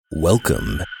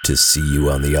Welcome to See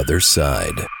You on the Other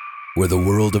Side, where the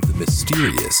world of the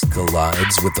mysterious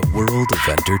collides with the world of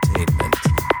entertainment.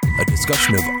 A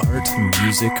discussion of art,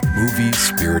 music, movies,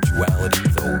 spirituality,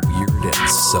 the weird, and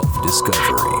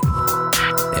self-discovery.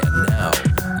 And now,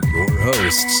 your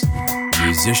hosts,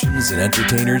 musicians and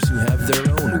entertainers who have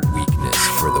their own weakness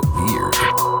for the weird,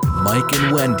 Mike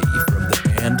and Wendy from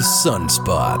the band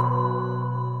Sunspot.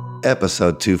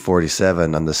 Episode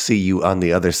 247 on the See You on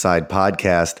the Other Side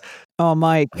podcast. Oh,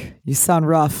 Mike, you sound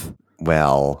rough.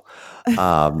 Well,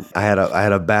 I had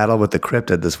a battle with the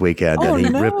cryptid this weekend, and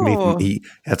he ripped me.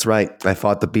 That's right. I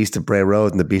fought the Beast of Bray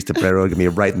Road, and the Beast of Bray Road got me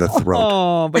right in the throat.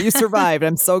 Oh, but you survived.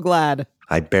 I'm so glad.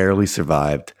 I barely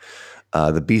survived.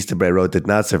 The Beast of Bray Road did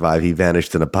not survive. He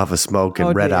vanished in a puff of smoke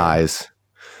and red eyes,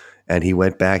 and he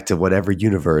went back to whatever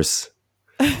universe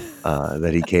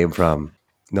that he came from.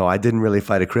 No, I didn't really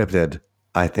fight a cryptid.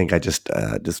 I think I just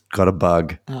caught a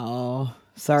bug. Oh,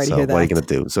 sorry to hear that. So what are you going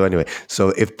to do? So anyway, so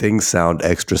if things sound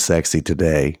extra sexy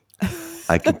today,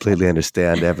 I completely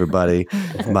understand everybody.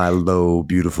 My low,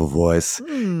 beautiful voice.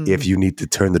 If you need to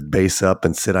turn the bass up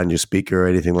and sit on your speaker or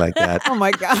anything like that. Oh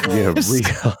my God.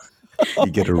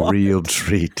 You get a real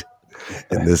treat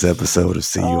in this episode of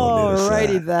See You on the Other Side.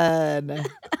 Alrighty then.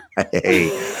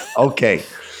 Hey, okay.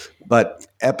 But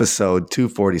episode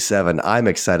 247, I'm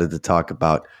excited to talk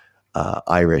about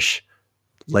Irish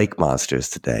lake monsters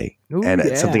today. Ooh, and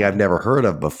it's something I've never heard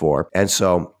of before. And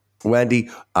so, Wendy,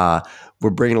 we're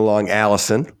bringing along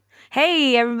Allison.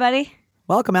 Hey, everybody.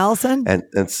 Welcome, Allison.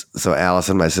 And so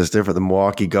Allison, my sister, for the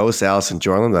Milwaukee Ghosts, Allison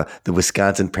Jorland, the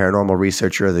Wisconsin Paranormal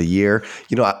Researcher of the Year.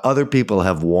 You know, other people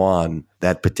have won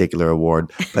that particular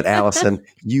award, but Allison,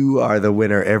 you are the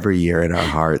winner every year in our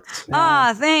hearts.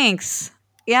 Ah, thanks.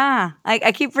 Yeah,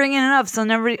 I keep bringing it up so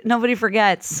nobody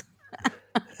forgets.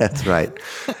 That's right.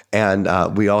 And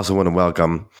we also want to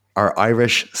welcome our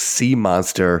Irish sea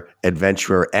monster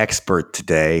adventurer expert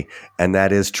today, and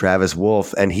that is Travis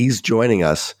Wolf, and he's joining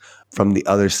us from the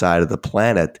other side of the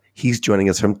planet. He's joining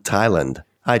us from Thailand.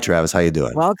 Hi, Travis. How you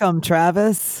doing? Welcome,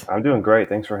 Travis. I'm doing great.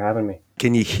 Thanks for having me.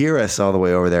 Can you hear us all the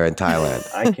way over there in Thailand?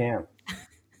 I can.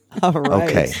 All right.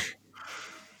 Okay.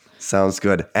 Sounds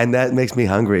good. And that makes me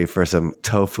hungry for some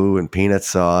tofu and peanut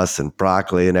sauce and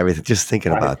broccoli and everything. Just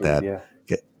thinking about that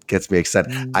gets me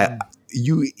excited.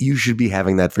 You should be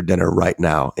having that for dinner right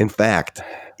now. In fact,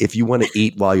 if you want to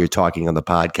eat while you're talking on the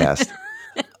podcast,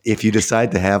 if you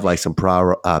decide to have like some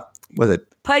Pudgar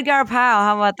Pao,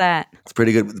 how about that? It's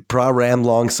pretty good. Pra Ram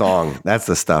Long Song. That's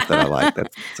the stuff that I like.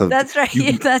 That's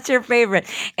right. That's your favorite.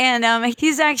 And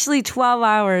he's actually 12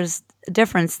 hours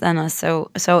difference than us. So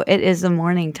it is the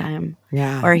morning time.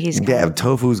 Yeah. Or he's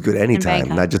tofu's good anytime,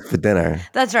 not just for dinner.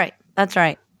 That's right.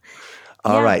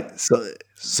 All right.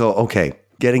 So okay,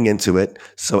 getting into it.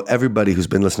 So everybody who's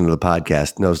been listening to the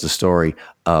podcast knows the story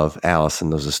of Allison,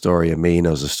 knows the story of me,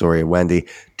 knows the story of Wendy.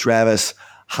 Travis,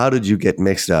 how did you get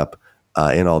mixed up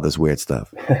in all this weird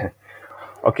stuff?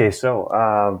 Okay, so,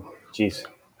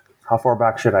 how far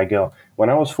back should I go? When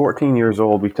I was 14 years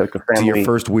old, we took a family. To your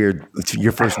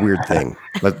first weird thing.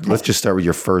 Let's just start with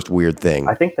your first weird thing.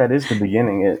 I think that is the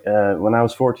beginning. When I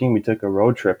was 14, we took a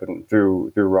road trip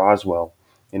through Roswell.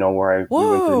 You know, where we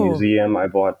went to the museum. I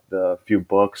bought a few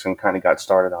books and kind of got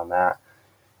started on that.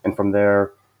 And from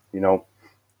there, you know,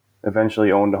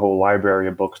 eventually owned a whole library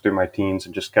of books through my teens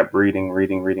and just kept reading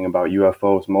about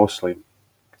UFOs mostly.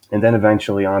 And then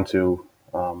eventually onto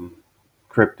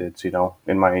cryptids, you know,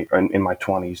 in my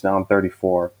 20s. Now I'm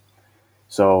 34.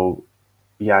 So,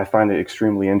 yeah, I find it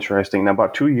extremely interesting. Now,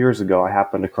 about 2 years ago, I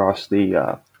happened across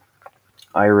the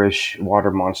Irish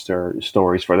water monster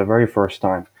stories for the very first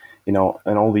time. You know,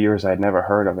 in all the years I had never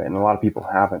heard of it, and a lot of people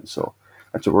haven't. So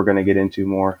that's what we're going to get into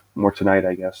more tonight,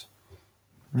 I guess.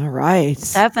 All right.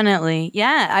 Definitely.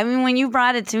 Yeah. I mean, when you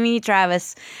brought it to me,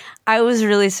 Travis, I was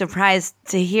really surprised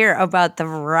to hear about the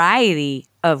variety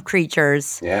of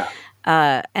creatures. Yeah.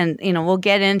 And, you know, we'll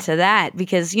get into that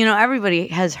because, you know, everybody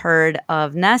has heard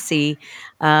of Nessie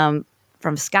from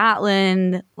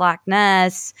Scotland, Loch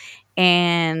Ness.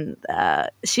 And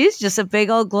she's just a big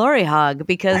old glory hog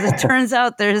because it turns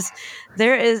out there is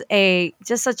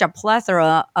just such a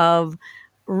plethora of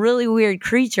really weird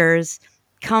creatures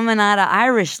coming out of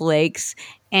Irish lakes,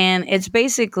 and it's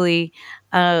basically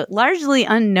largely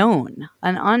unknown,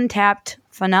 an untapped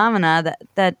phenomena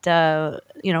that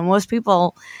you know, most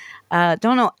people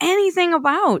don't know anything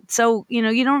about. So, you know,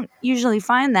 you don't usually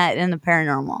find that in the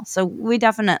paranormal. So we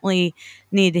definitely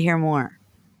need to hear more.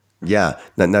 Yeah.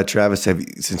 Now, Travis,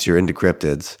 since you're into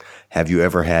cryptids, have you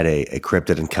ever had a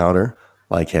cryptid encounter?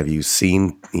 Like, have you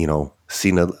seen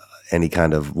any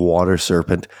kind of water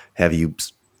serpent? Have you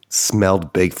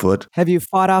smelled Bigfoot? Have you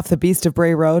fought off the Beast of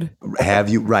Bray Road? Have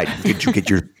you? Right. Did you get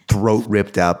your throat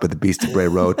ripped out by the Beast of Bray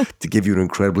Road to give you an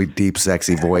incredibly deep,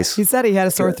 sexy voice? He said he had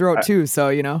a sore throat too, so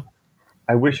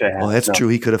I wish I had. Well, that's true.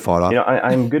 He could have fought off.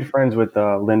 I'm good friends with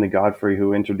Linda Godfrey,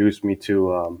 who introduced me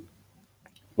to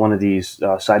one of these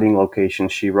sighting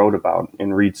locations she wrote about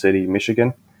in Reed City,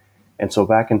 Michigan. And so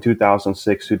back in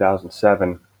 2006,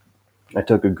 2007, I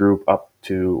took a group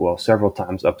several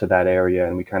times up to that area,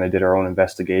 and we kind of did our own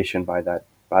investigation by that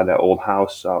old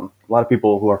house. A lot of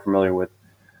people who are familiar with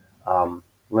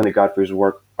Linda Godfrey's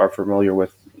work are familiar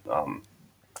with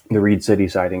the Reed City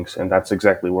sightings, and that's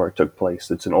exactly where it took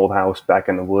place. It's an old house back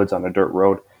in the woods on a dirt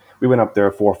road. We went up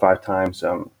there 4 or 5 times,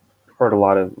 heard a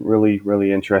lot of really,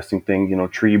 really interesting things,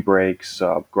 tree breaks,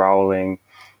 growling,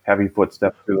 heavy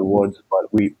footsteps through the woods,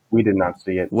 but we did not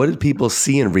see it. What did people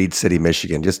see in Reed City,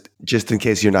 Michigan? Just in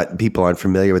case people aren't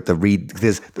familiar with the Reed,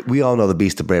 because we all know the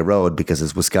Beast of Bray Road because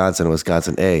it's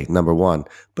Wisconsin A, number one.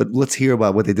 But let's hear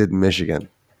about what they did in Michigan.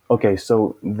 Okay,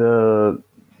 so the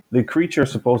creature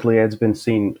supposedly has been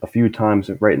seen a few times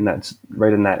right in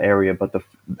that area, but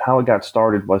how it got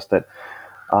started was that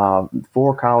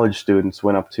 4 college students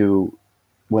went up to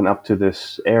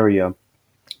this area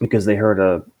because they heard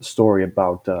a story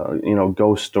about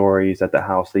ghost stories at the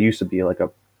house. They used to be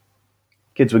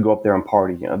kids would go up there and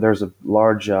party. There's a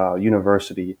large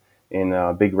university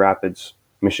in Big Rapids,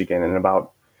 Michigan, and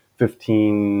about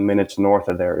 15 minutes north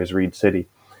of there is Reed City.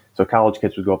 So college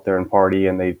kids would go up there and party,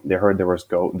 and they heard there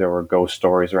were ghost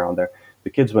stories around there. The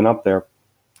kids went up there,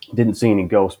 didn't see any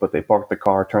ghosts, but they parked the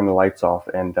car, turned the lights off,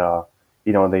 and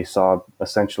they saw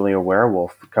essentially a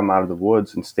werewolf come out of the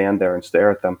woods and stand there and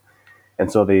stare at them. And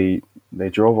so they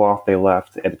drove off, they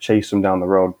left, and chased them down the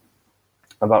road.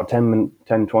 About 10,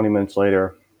 20 minutes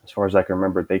later, as far as I can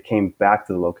remember, they came back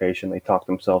to the location. They talked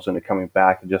themselves into coming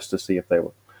back just to see if they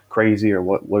were crazy or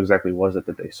what exactly was it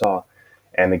that they saw.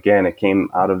 And again, it came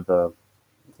out of the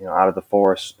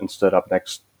forest and stood up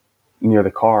near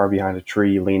the car behind a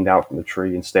tree, leaned out from the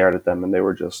tree and stared at them. And they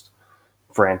were just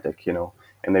frantic,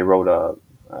 and they wrote a,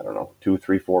 2,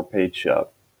 3, 4 page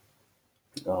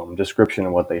description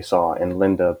of what they saw. And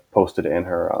Linda posted it in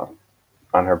her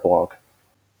on her blog.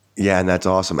 Yeah, and that's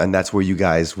awesome. And that's where you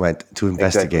guys went to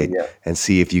investigate and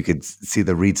see if you could see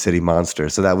the Reed City monster.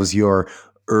 So that was your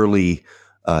early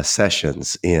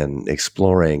sessions in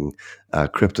exploring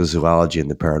cryptozoology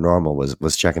and the paranormal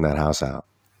was checking that house out.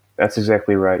 That's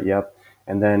exactly right. Yep.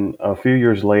 And then a few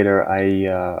years later,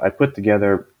 I put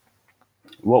together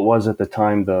what was at the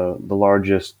time the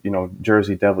largest,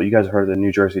 Jersey Devil. You guys heard of the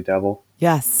New Jersey Devil?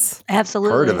 Yes,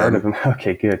 absolutely. Heard of him.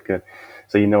 Okay, good.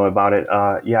 So you know about it.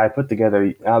 I put together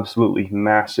an absolutely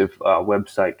massive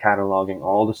website cataloging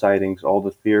all the sightings, all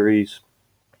the theories,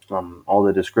 all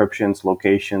the descriptions,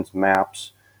 locations,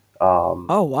 maps.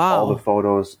 Oh, wow. All the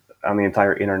photos on the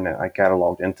entire internet. I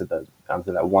cataloged onto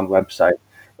that one website. It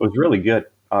was really good.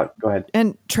 Go ahead.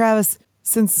 And Travis,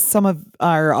 since some of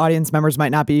our audience members might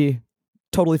not be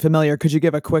totally familiar, could you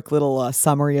give a quick little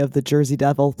summary of the Jersey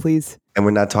Devil, please? And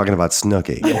we're not talking about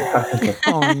Snooki.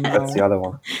 Oh, no. That's the other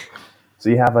one. So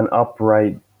you have an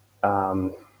upright,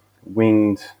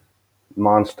 winged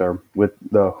monster with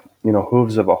the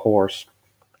hooves of a horse,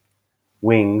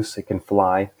 wings. It can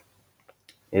fly.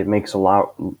 It makes a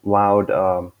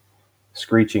loud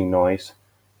screeching noise,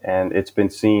 and it's been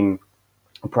seen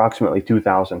approximately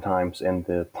 2,000 times in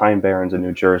the Pine Barrens in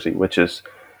New Jersey, which is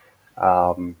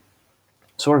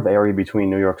sort of the area between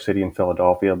New York City and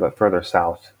Philadelphia, but further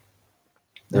south.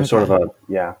 There's sort of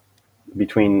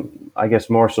between, I guess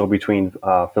more so between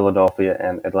Philadelphia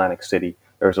and Atlantic City.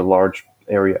 There's a large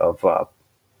area of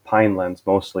pinelands,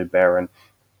 mostly barren,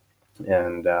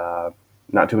 and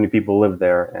not too many people live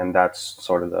there, and that's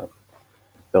sort of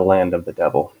the land of the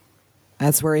devil.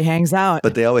 That's where he hangs out.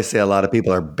 But they always say a lot of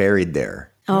people are buried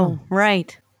there. Oh,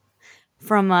 right.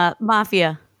 From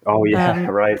Mafia. Oh, yeah,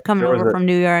 right. Coming over from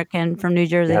New York and from New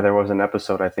Jersey. Yeah, there was an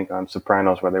episode, I think, on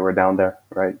Sopranos where they were down there,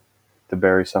 right, to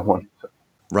bury someone.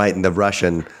 Right, and the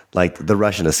Russian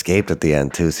escaped at the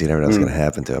end, too, so you never know what's going to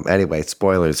happen to him. Anyway,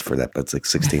 spoilers for that, but it's like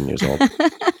 16 years old.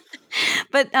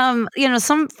 But,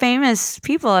 some famous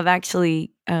people have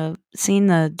actually seen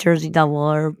the Jersey Devil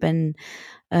or been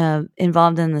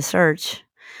involved in the search.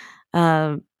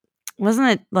 Wasn't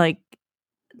it like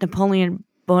Napoleon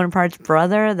Bonaparte's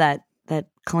brother that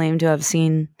claimed to have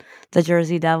seen the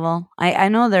Jersey Devil? I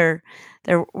know there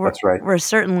That's right. were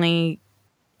certainly,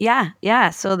 yeah.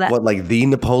 So that What, like the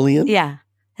Napoleon? yeah,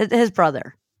 his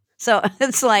brother. So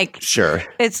it's like Sure.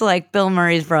 it's like Bill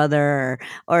Murray's brother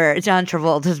or John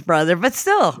Travolta's brother, but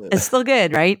still, it's still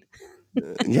good, right?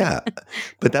 Yeah,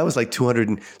 but that was like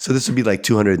 200. So this would be like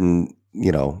 200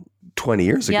 20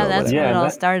 years ago. Yeah, that's when it all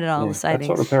started, all the sightings.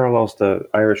 That sort of parallels the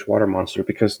Irish water monster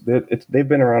because they've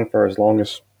been around for as long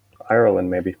as Ireland,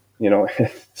 maybe.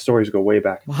 Stories go way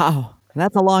back. Wow,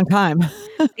 that's a long time.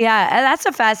 Yeah, and that's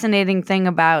a fascinating thing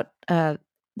about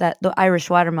the Irish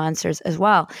water monsters as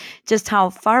well. Just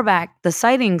how far back the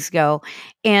sightings go,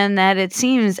 and that it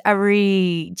seems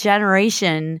every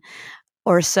generation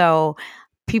or so,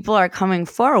 people are coming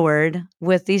forward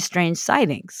with these strange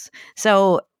sightings.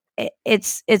 So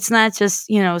it's not just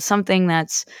something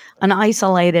that's an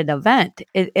isolated event.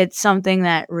 It's something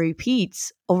that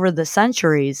repeats over the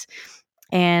centuries,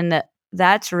 and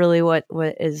that's really what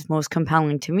is most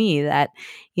compelling to me, that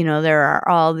there are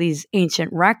all these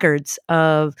ancient records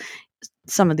of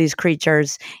some of these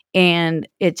creatures, and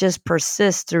it just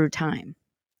persists through time.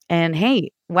 And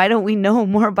hey, why don't we know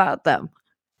more about them?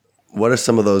 What are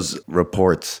some of those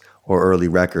reports or early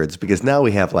records? Because now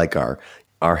we have like our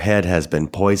head has been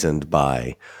poisoned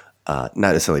by, not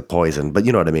necessarily poisoned, but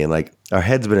you know what I mean? Like our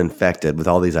head's been infected with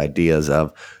all these ideas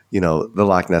of, the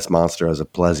Loch Ness Monster as a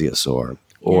plesiosaur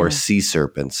or sea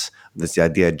serpents. This the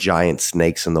idea of giant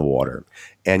snakes in the water.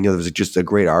 And, there was just a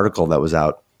great article that was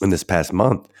out in this past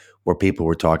month where people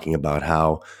were talking about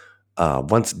how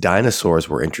once dinosaurs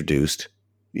were introduced,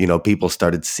 people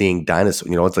started seeing dinosaurs.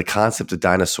 It's the concept of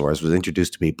dinosaurs was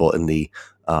introduced to people in the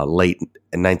late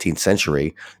 19th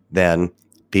century. Then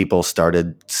people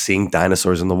started seeing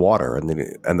dinosaurs in the water, and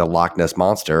the Loch Ness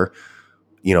Monster,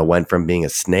 went from being a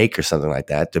snake or something like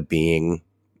that to being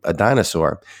a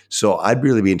dinosaur. So I'd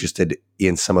really be interested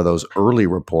in some of those early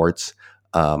reports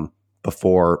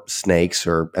before snakes,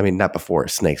 not before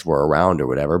snakes were around or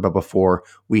whatever, but before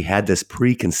we had this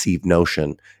preconceived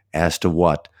notion as to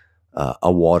what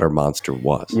a water monster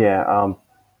was. Yeah.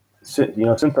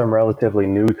 Since I'm relatively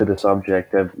new to the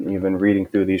subject, I've been reading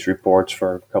through these reports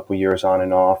for a couple of years on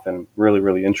and off, and really,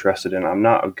 really interested in. I'm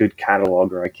not a good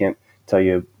cataloger. I can't tell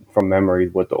you from memory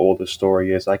what the oldest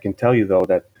story is. I can tell you though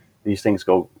that these things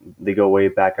go way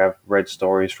back. I've read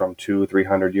stories from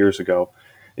 200-300 years ago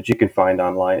that you can find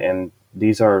online, and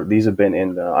these have been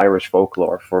in the Irish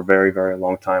folklore for a very, very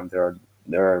long time. There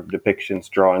are depictions,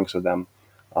 drawings of them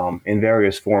in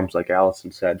various forms, like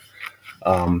Allison said,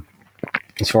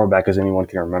 as far back as anyone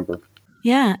can remember.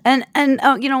 Yeah, and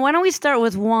why don't we start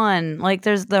with one? Like,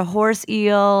 there's the horse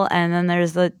eel, and then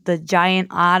there's the giant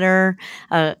otter.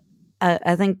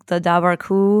 I think the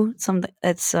Dabarku, something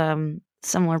it's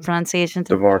similar pronunciation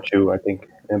to Davarchu, I think,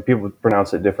 and people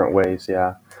pronounce it different ways.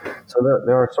 Yeah, so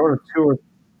there are sort of two or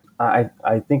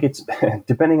I think it's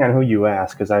depending on who you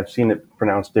ask, because I've seen it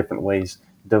pronounced different ways.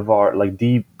 Devar, like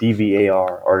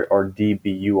DVAR or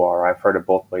DBUR. I've heard it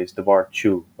both ways.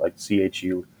 Davarchu, like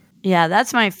CHU. Yeah,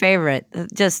 that's my favorite,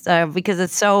 just because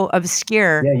it's so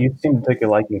obscure. Yeah, you seem to take a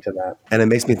liking to that. And it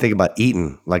makes me think about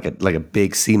eating, like a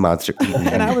big sea monster eating.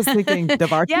 And I was thinking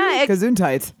Davarku,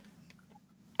 Gesundheit.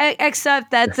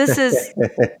 Except that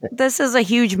this is a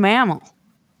huge mammal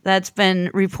that's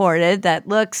been reported that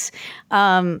looks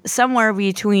somewhere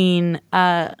between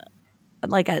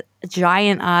like a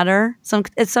giant otter.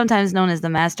 It's sometimes known as the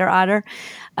master otter.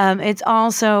 It's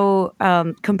also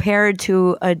compared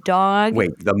to a dog.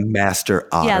 Wait, the master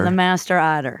otter? Yeah, the master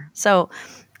otter. So,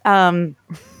 probably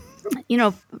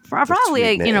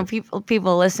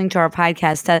people listening to our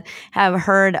podcast that have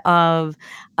heard of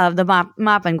the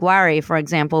Mapinguari, for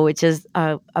example, which is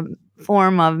a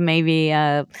form of maybe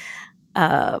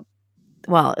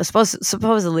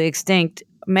supposedly extinct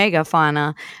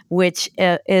megafauna, which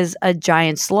is a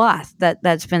giant sloth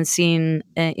that's been seen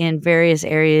in various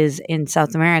areas in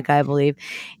South America, I believe.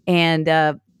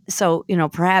 And so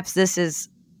perhaps this is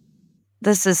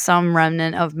some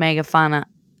remnant of megafauna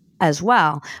as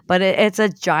well, but it's a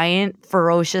giant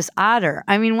ferocious otter.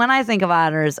 I mean, when I think of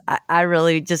otters, I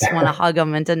really just want to hug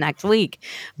them into next week.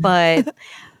 But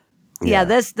yeah,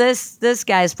 this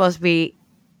guy is supposed to be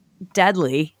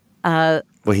deadly.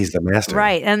 Well, he's the master,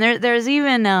 right? And there's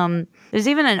even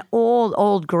an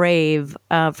old grave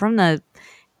from the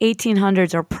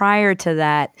 1800s or prior to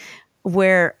that,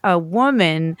 where a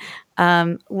woman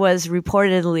was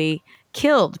reportedly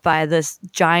killed by this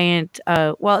giant.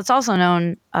 It's also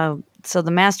known. So the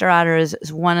master otter is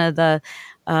one of the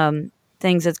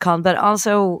things it's called, but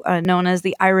also known as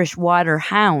the Irish water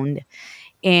hound.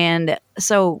 And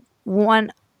so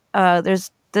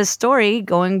there's this story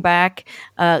going back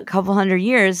a couple hundred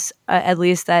years, at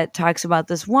least, that talks about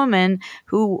this woman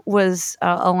who was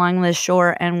along the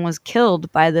shore and was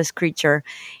killed by this creature.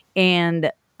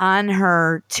 And on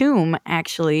her tomb,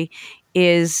 actually,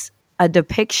 is a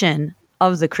depiction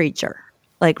of the creature,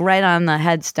 like right on the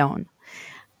headstone.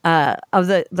 of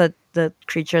the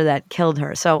creature that killed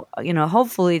her. So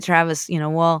hopefully, Travis,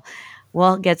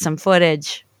 we'll get some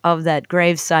footage of that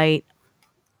grave site.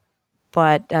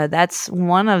 But that's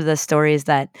one of the stories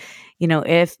that,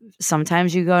 if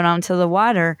sometimes you go down to the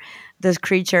water, this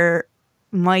creature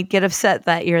might get upset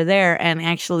that you're there and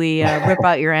actually rip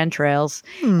out your entrails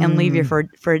and leave you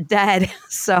for dead.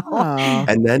 So,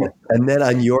 and then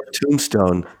on your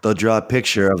tombstone, they'll draw a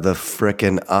picture of the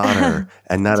frickin' otter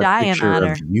and not a giant picture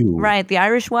otter, of you. right? The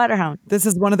Irish waterhound. This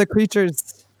is one of the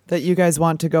creatures that you guys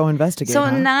want to go investigate. So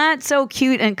huh? not so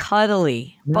cute and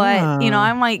cuddly, but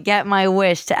I might get my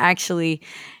wish to actually,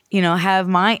 have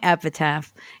my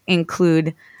epitaph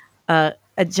include a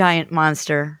giant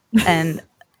monster and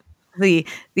the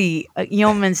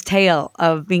yeoman's tale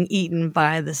of being eaten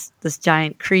by this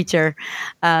giant creature.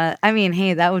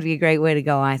 Hey, that would be a great way to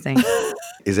go, I think.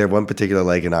 Is there one particular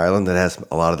lake in Ireland that has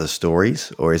a lot of the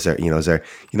stories, or is there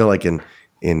like in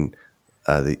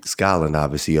the Scotland,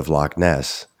 obviously, of Loch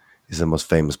Ness is the most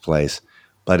famous place,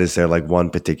 but is there like one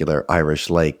particular Irish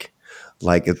lake,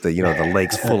 like the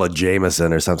lake's full of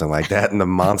Jameson or something like that, and the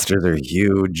monsters are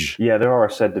huge? Yeah, there are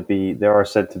said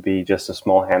to be just a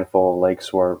small handful of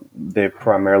lakes where they've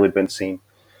primarily been seen.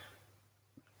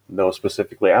 Those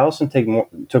specifically, Allison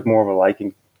took more of a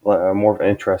liking, more of an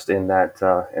interest in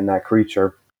that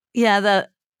creature. Yeah,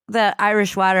 the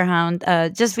Irish waterhound,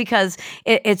 just because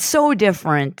it's so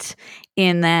different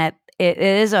in that it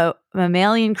is a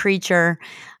mammalian creature,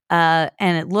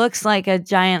 and it looks like a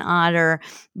giant otter,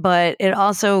 but it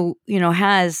also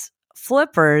has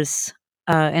flippers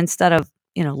instead of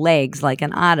legs like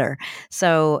an otter.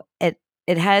 So it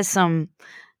has some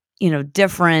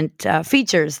different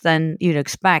features than you'd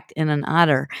expect in an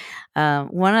otter.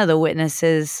 One of the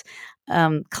witnesses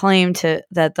claimed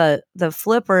that the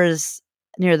flippers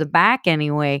near the back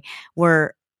anyway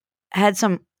had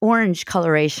some orange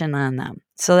coloration on them.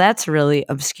 So that's really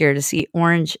obscure to see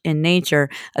orange in nature,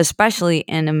 especially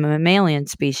in a mammalian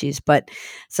species. But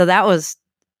so that was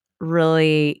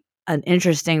really an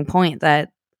interesting point, that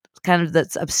kind of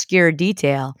that's obscure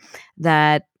detail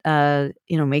that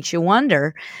makes you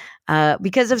wonder.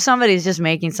 Because if somebody's just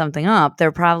making something up,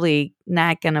 they're probably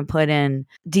not going to put in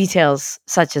details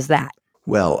such as that.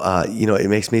 Well, it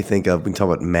makes me think of, when we talk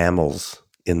about mammals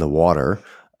in the water.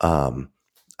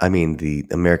 The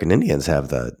American Indians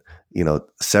have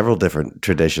several different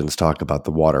traditions talk about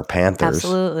the water panthers.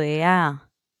 Absolutely, yeah.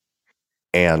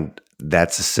 And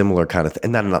that's a similar kind of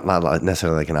thing. And not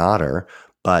necessarily like an otter,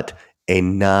 but a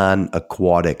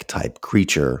non-aquatic type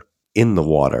creature in the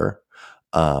water.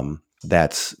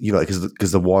 That's,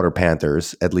 because the water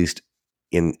panthers, at least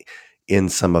in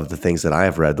some of the things that I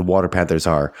have read, the water panthers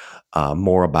are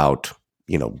more about,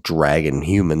 dragging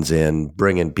humans in,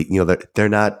 bringing, they're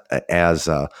not as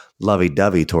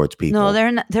lovey-dovey towards people. No,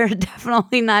 they're not, they're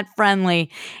definitely not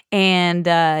friendly. And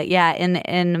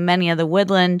in many of the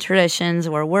woodland traditions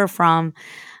where we're from,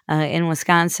 in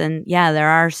Wisconsin, there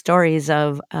are stories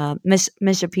of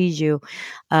Mishapiju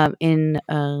in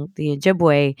the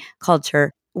Ojibwe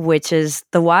culture, which is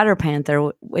the water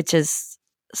panther, which is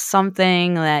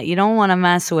something that you don't want to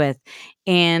mess with.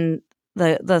 And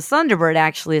the thunderbird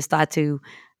actually is thought to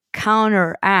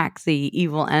counteract the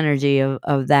evil energy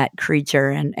of that creature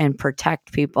and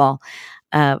protect people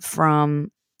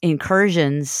from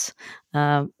incursions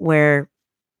where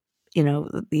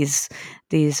these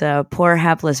poor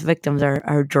hapless victims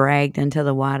are dragged into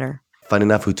the water. Funny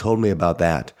enough, who told me about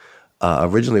that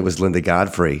originally was Linda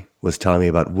Godfrey, was telling me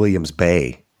about Williams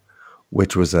Bay,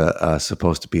 which was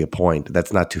supposed to be a point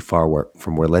that's not too far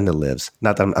from where Linda lives.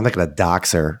 Not that I'm not going to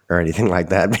dox her or anything like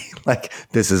that. Like,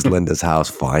 this is Linda's house,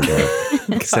 find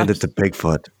her, send it to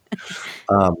Bigfoot.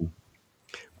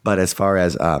 But as far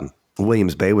as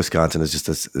Williams Bay, Wisconsin, is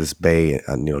just this bay,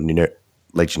 near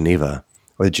Lake Geneva,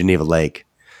 or the Geneva Lake,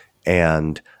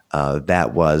 and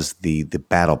that was the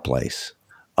battle place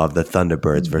of the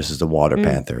Thunderbirds versus the Water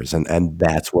Panthers, and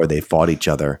that's where they fought each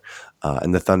other.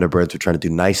 And the Thunderbirds were trying to do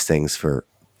nice things for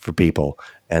people,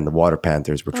 and the Water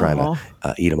Panthers were trying to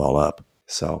eat them all up.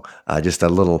 So just a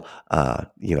little,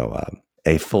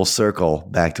 a full circle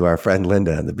back to our friend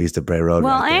Linda and the Beast of Bray Road.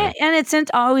 Well, right and it's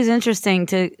always interesting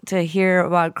to hear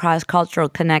about cross-cultural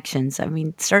connections. I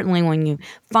mean, certainly when you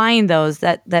find those,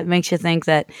 that makes you think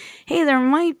that, hey, there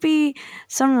might be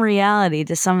some reality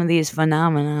to some of these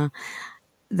phenomena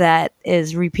that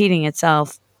is repeating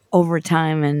itself over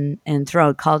time and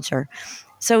throughout culture.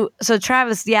 So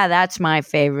Travis, that's my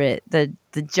favorite, the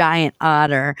giant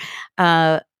otter.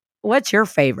 What's your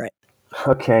favorite?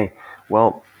 Okay,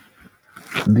 well,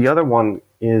 the other one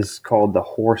is called the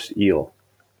horse eel.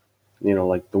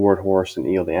 Like the word horse and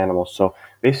eel, the animal. So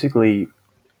basically,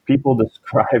 people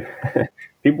describe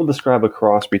people describe a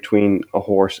cross between a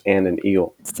horse and an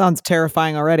eel. Sounds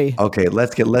terrifying already. Okay,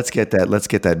 let's get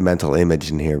that mental image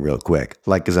in here real quick.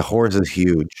 Like, because a horse is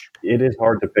huge. It is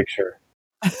hard to picture.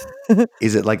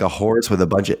 Is it like a horse with a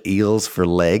bunch of eels for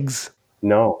legs?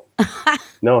 No,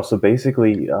 no. So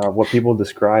basically, what people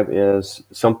describe is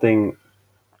something,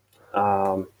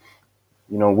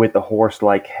 with a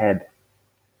horse-like head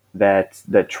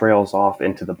that trails off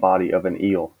into the body of an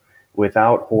eel.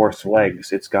 Without horse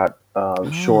legs, it's got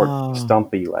short,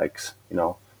 stumpy legs.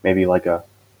 Maybe like a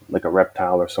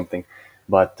reptile or something.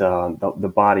 But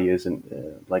the body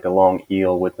isn't like a long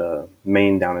eel with a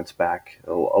mane down its back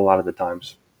a lot of the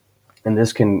times. And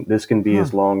this can be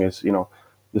as long as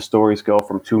the stories go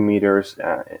from 2 meters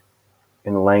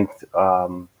in length.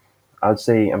 I would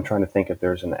say, I'm trying to think if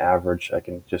there's an average I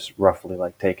can just roughly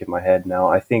like take in my head now.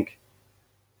 I think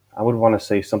I would want to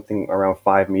say something around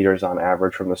 5 meters on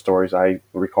average from the stories I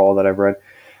recall that I've read,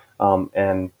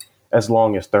 and as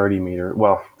long as 30 meters.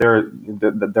 Well, there's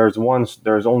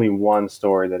only one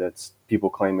story that it's people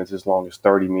claim it's as long as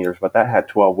 30 meters, but that had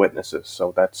 12 witnesses,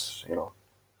 so that's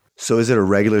So is it a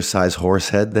regular size horse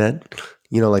head then?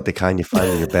 Like the kind you find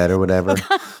in your bed or whatever?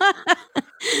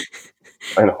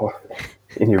 I know.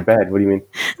 In your bed? What do you mean?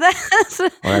 That's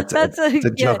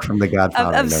a joke from The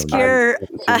Godfather. Obscure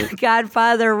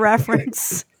Godfather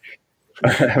reference.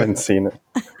 I haven't seen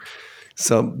it.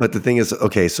 So, but the thing is,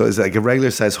 okay, so it's like a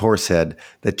regular size horse head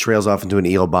that trails off into an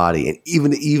eel body, and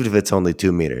even if it's only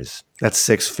 2 meters, that's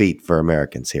 6 feet for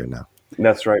Americans here now.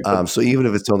 That's right. So even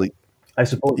if it's only, I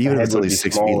suppose even the if it's head would only be 6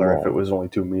 feet smaller long, if it was only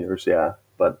 2 meters, yeah.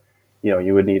 But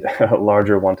you would need a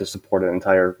larger one to support an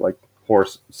entire like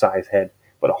horse size head.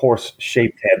 But a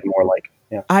horse-shaped head, more like,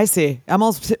 yeah. I see. I'm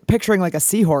almost picturing like a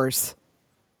seahorse,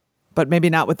 but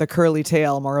maybe not with the curly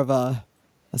tail, more of a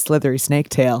slithery snake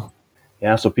tail.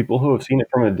 Yeah, so people who have seen it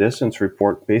from a distance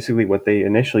report basically what they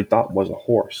initially thought was a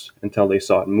horse until they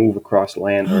saw it move across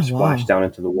land or splash down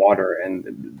into the water,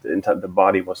 and the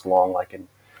body was long like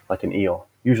an eel,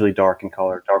 usually dark in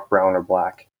color, dark brown or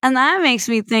black. And that makes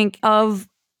me think of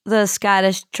the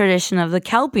Scottish tradition of the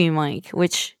Kelpie, Mike,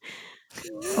 which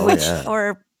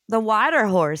or the water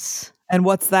horse. And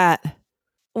what's that?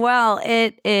 Well,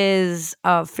 it is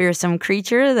a fearsome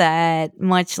creature that,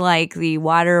 much like the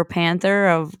water panther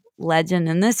of legend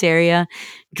in this area,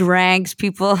 drags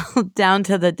people down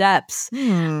to the depths.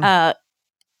 And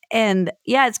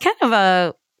yeah, it's kind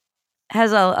of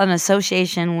has an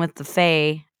association with the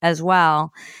Fae as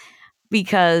well,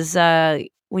 because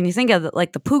when you think of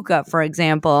like the puka, for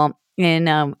example, in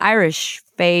Irish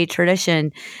Fae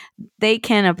tradition, they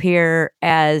can appear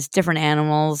as different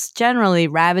animals, generally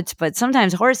rabbits, but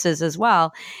sometimes horses as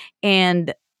well.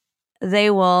 And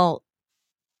they will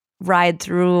ride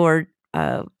through or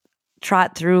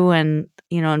trot through and,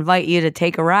 invite you to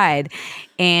take a ride.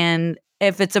 And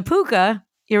if it's a puka,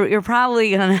 you're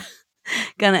probably gonna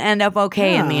end up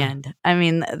okay in the end. I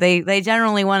mean, they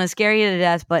generally want to scare you to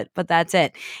death, but that's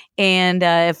it. And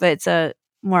if it's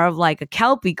more of like a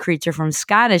Kelpie creature from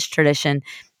Scottish tradition,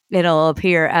 it'll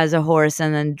appear as a horse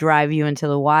and then drive you into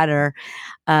the water,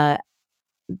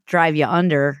 drive you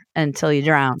under until you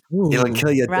drown. It'll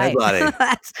kill you dead body.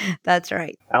 That's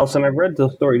right. Allison, I've read the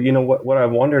story. What I've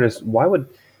wondered is why would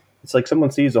it's like someone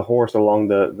sees a horse along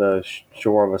the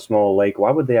shore of a small lake.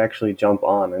 Why would they actually jump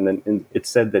on? And then it's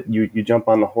said that you jump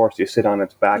on the horse, you sit on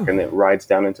its back, and it rides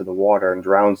down into the water and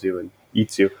drowns you and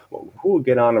eats you. Well, who would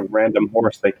get on a random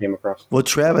horse they came across? Well,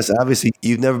 Travis, obviously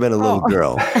you've never been a little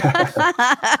girl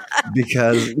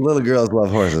because little girls love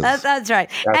horses. That's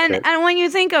right. And when you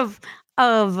think of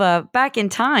back in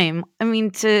time, I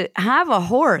mean, to have a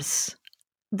horse,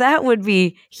 that would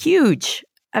be huge.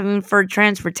 I mean, for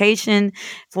transportation,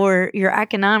 for your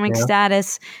economic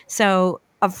status. So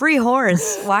a free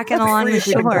horse walking along the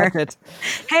shore.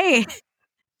 Hey,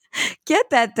 get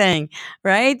that thing,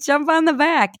 right? Jump on the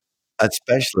back.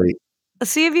 Especially.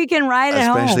 See if you can ride it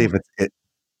home. Especially if it's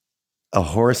a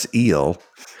horse eel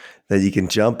that you can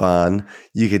jump on,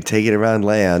 you can take it around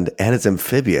land, and it's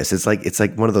amphibious. It's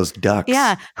like one of those ducks.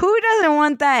 Yeah, who doesn't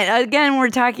want that? Again, we're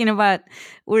talking about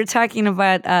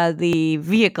the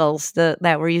vehicles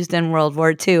that were used in World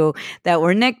War II that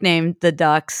were nicknamed the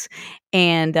ducks.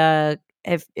 And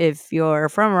if you're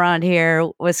from around here,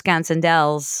 Wisconsin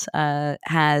Dells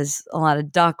has a lot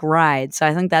of duck rides. So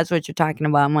I think that's what you're talking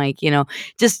about, Mike.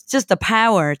 Just the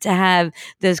power to have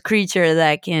this creature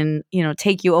that can,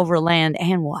 take you over land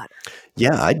and water.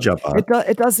 Yeah, I'd jump on.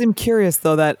 It does seem curious,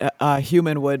 though, that a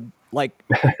human would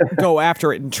go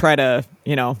after it and try to,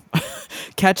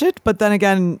 catch it. But then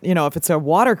again, if it's a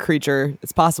water creature,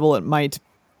 it's possible it might.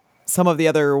 Some of the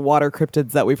other water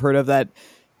cryptids that we've heard of that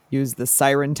use the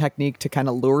siren technique to kind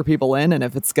of lure people in. And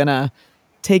if it's going to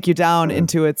take you down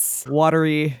into its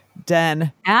watery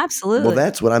den. Absolutely. Well,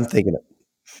 that's what I'm thinking of.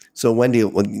 So, Wendy,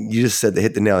 when you just said,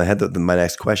 hit the nail on the head, that my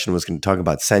next question was going to talk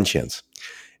about sentience.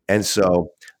 And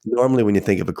so normally when you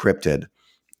think of a cryptid,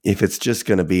 if it's just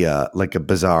going to be like a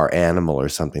bizarre animal or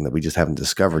something that we just haven't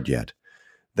discovered yet,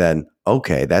 then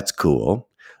okay, that's cool.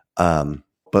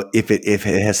 But if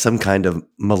it has some kind of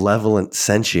malevolent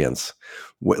sentience,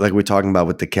 like we're talking about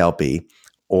with the Kelpie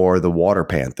or the water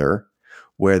panther,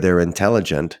 where they're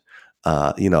intelligent,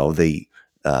 the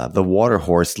water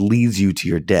horse leads you to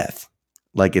your death.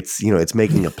 Like it's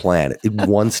making a plan. It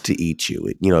wants to eat you.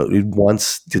 It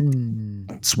wants to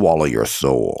swallow your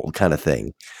soul, kind of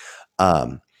thing.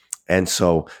 And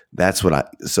so that's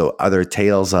so are there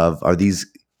tales are these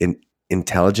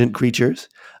intelligent creatures?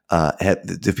 Have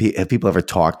people ever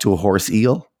talked to a horse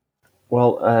eel?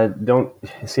 Well, I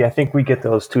think we get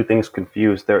those two things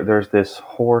confused. There's this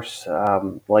horse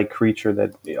like creature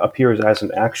that appears as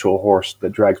an actual horse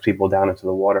that drags people down into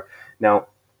the water. Now,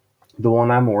 the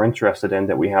one I'm more interested in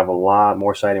that we have a lot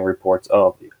more sighting reports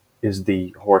of is the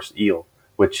horse eel,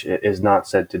 which is not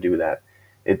said to do that.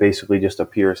 It basically just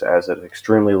appears as an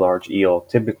extremely large eel,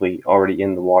 typically already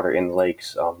in the water in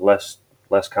lakes, less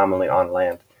commonly on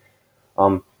land.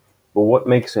 But what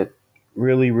makes it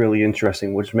really, really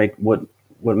interesting, what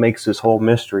makes this whole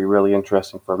mystery really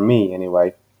interesting for me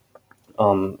anyway,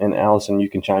 and Allison, you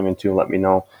can chime in too and let me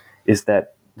know, is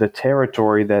that the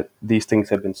territory that these things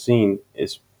have been seen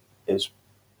is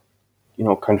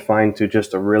confined to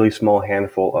just a really small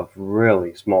handful of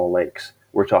really small lakes.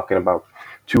 We're talking about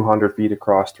 200 feet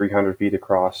across, 300 feet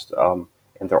across,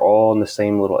 and they're all in the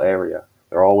same little area.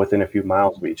 They're all within a few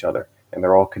miles of each other, and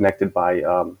they're all connected by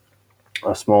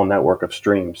a small network of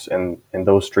streams, and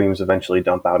those streams eventually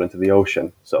dump out into the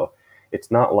ocean. So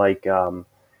it's not like when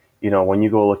you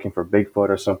go looking for Bigfoot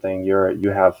or something, you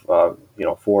have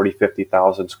 40,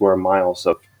 50,000 square miles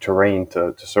of terrain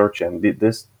to search in.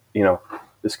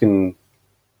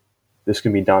 This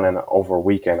can be done in over a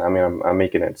weekend. I mean, I'm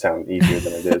making it sound easier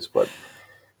than it is, but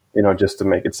just to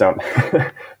make it sound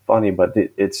funny. But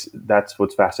that's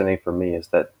what's fascinating for me, is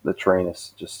that the terrain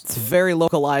is just, it's very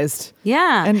localized.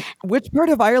 Yeah. And which part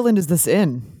of Ireland is this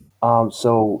in?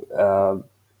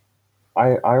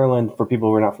 Ireland, for people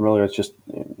who are not familiar, it's just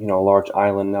a large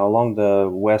island. Now along the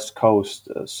west coast,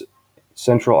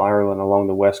 central Ireland, along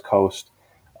the west coast,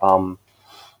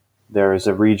 there is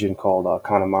a region called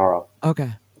Connemara.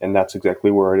 Okay. And that's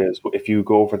exactly where it is. If you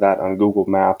go over that on Google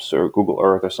Maps or Google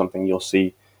Earth or something, you'll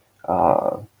see,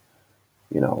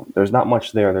 there's not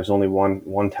much there. There's only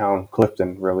one town,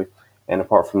 Clifton, really. And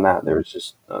apart from that, there's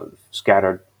just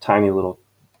scattered tiny little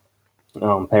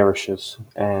parishes.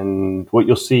 And what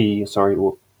you'll see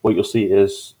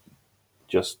is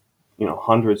just,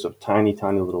 hundreds of tiny,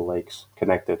 tiny little lakes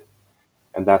connected.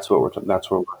 And that's what we're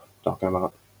talking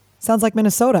about. Sounds like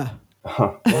Minnesota.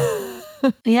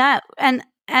 Yeah.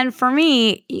 And for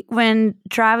me, when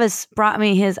Travis brought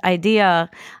me his idea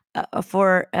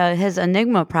for his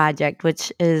Enigma project,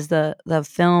 which is the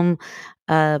film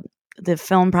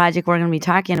project we're going to be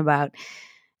talking about,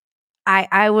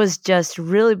 I was just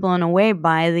really blown away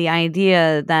by the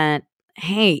idea that,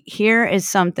 hey, here is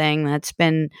something that's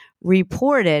been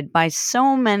reported by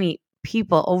so many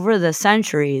people over the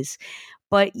centuries,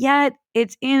 but yet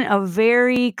it's in a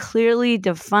very clearly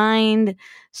defined,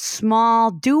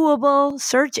 small, doable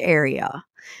search area.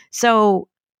 So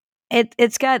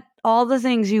it's got all the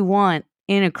things you want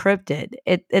in a cryptid.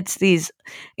 It's these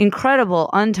incredible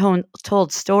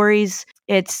untold stories.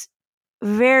 It's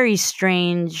very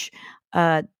strange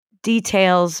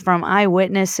details from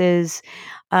eyewitnesses,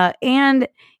 and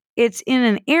it's in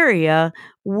an area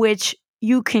which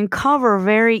you can cover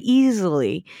very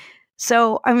easily.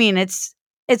 So, I mean, it's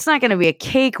not going to be a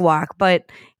cakewalk, but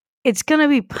it's going to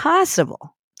be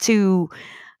possible to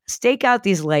stake out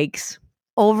these lakes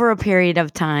over a period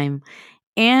of time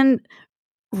and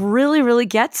really, really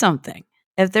get something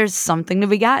if there's something to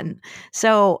be gotten.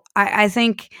 So I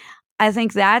think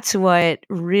that's what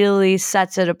really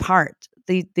sets it apart.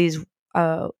 These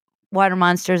water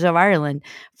monsters of Ireland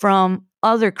from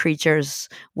other creatures,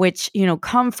 which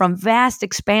come from vast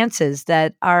expanses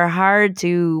that are hard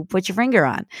to put your finger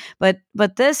on. But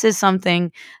this is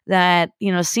something that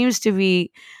seems to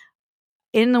be,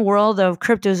 in the world of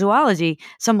cryptozoology,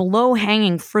 some low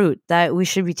hanging fruit that we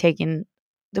should be taking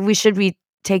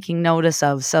notice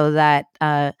of, so that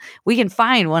we can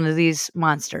find one of these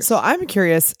monsters. So I'm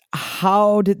curious,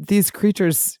 how did these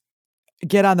creatures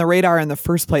get on the radar in the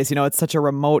first place? It's such a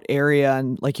remote area,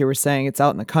 and like you were saying, it's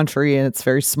out in the country and it's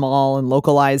very small and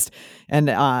localized. And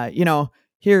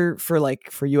here for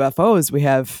UFOs, we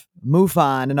have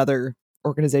MUFON and other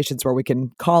organizations where we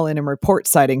can call in and report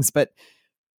sightings. But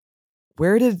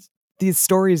where did these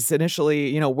stories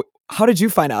initially, how did you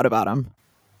find out about them?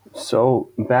 So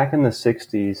back in the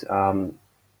 60s,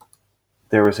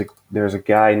 there was a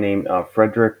guy named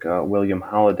Frederick William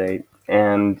Holliday,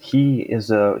 and he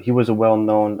was a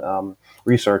well-known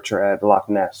researcher at Loch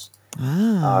Ness.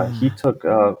 He took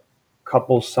a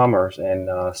couple summers in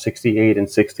 68 and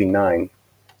 69,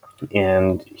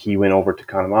 and he went over to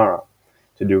Connemara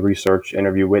to do research,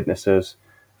 interview witnesses.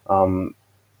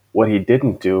 What he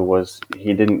didn't do was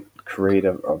he didn't create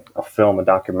a film, a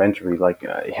documentary like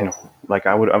like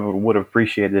I would have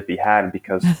appreciated if he had,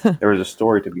 because there was a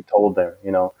story to be told there,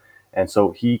 And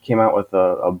so he came out with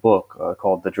a book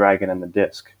called The Dragon and the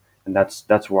Disc, and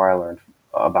that's where I learned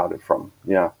about it from.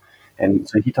 And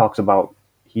so he talks about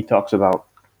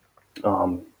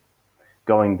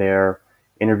going there,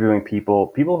 interviewing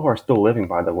people who are still living,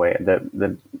 by the way,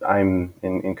 that I'm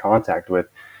in contact with,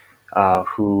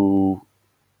 who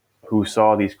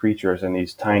saw these creatures in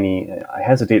these tiny, I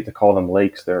hesitate to call them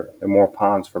lakes, they're more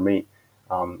ponds for me,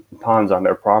 ponds on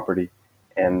their property,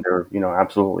 and they're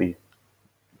absolutely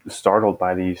startled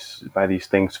by these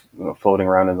things floating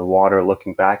around in the water,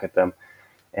 looking back at them.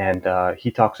 And he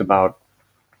talks about,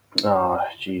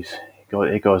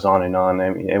 it goes on and on. I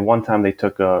mean, and one time they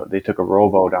took a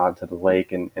rowboat out to the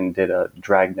lake and did a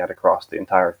drag net across the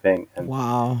entire thing. And,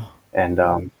 wow.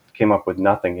 And came up with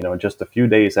nothing. Just a few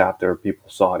days after people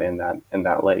saw it in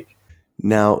that lake.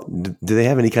 Now, do they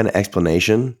have any kind of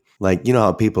explanation? Like,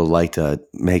 how people like to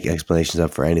make explanations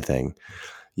up for anything.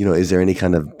 Is there any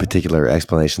kind of particular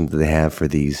explanation that they have for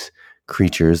these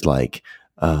creatures? Like,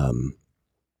 are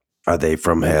they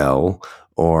from hell,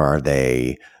 or are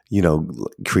they,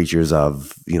 creatures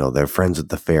of, they're friends with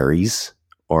the fairies,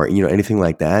 or, anything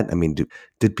like that? I mean,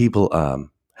 did people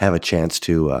have a chance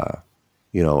to,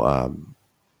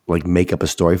 like make up a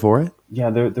story for it? Yeah,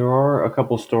 there are a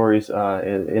couple stories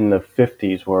in the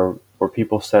 50s where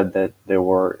people said that there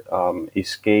were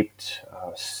escaped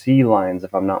sea lions,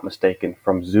 if I'm not mistaken,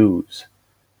 from zoos,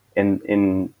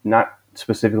 in not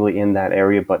specifically in that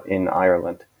area, but in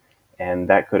Ireland, and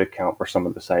that could account for some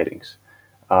of the sightings.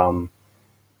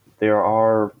 There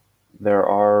are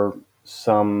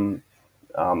some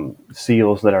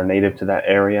seals that are native to that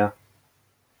area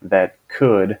that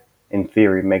could, in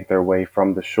theory, make their way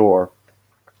from the seashore,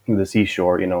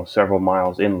 several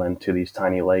miles inland to these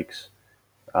tiny lakes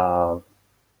for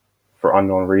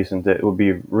unknown reasons. It would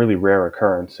be a really rare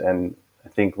occurrence, and I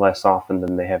think less often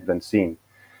than they have been seen.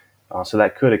 So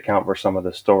that could account for some of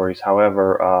the stories.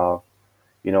 However,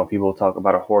 people talk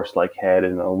about a horse-like head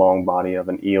and a long body of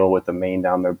an eel with a mane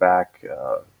down their back.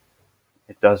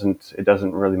 It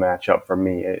doesn't really match up for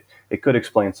me. It could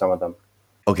explain some of them.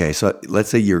 Okay, so let's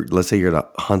say you're to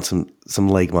hunt some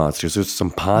lake monsters or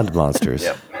some pond monsters.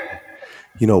 Yep.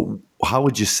 How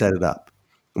would you set it up?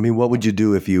 I mean, what would you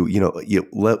do if you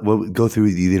go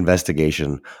through the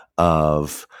investigation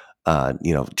of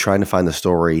trying to find the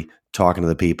story, talking to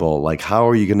the people? Like, how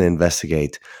are you going to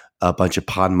investigate a bunch of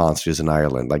pond monsters in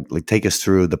Ireland? Like take us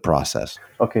through the process.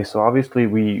 Okay, so obviously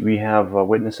we have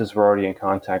witnesses we're already in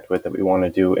contact with that we want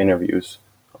to do interviews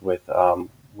with.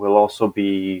 We'll also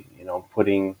be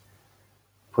putting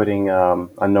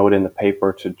a note in the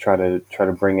paper to try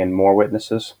to bring in more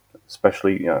witnesses,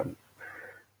 especially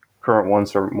current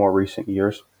ones or more recent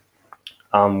years.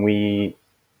 We,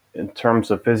 in terms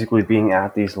of physically being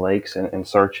at these lakes and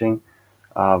searching,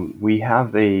 we'll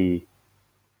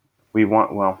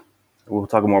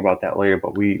talk more about that later,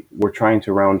 but we're trying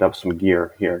to round up some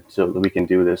gear here so that we can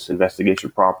do this investigation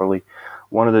properly.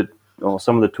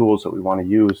 Some of the tools that we want to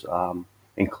use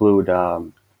include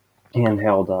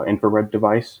handheld infrared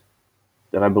device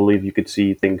that I believe you could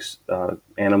see things,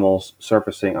 animals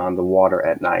surfacing on the water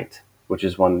at night, which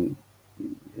is when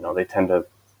they tend to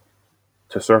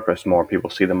surface more. People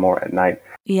see them more at night.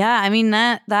 Yeah, I mean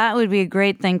that would be a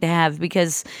great thing to have,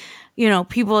 because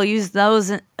people use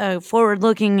those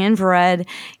forward-looking infrared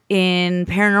in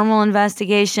paranormal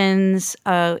investigations,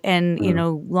 and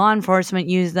law enforcement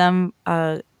use them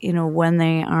when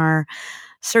they are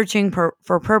searching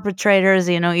for perpetrators.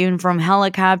 Even from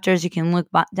helicopters, you can look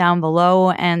down below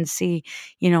and see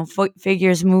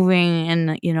figures moving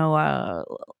in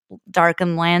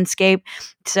darkened landscape.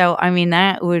 So I mean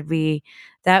that would be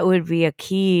a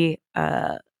key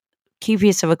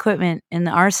piece of equipment in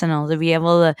the arsenal, to be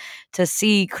able to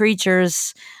see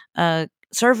creatures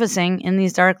surfacing in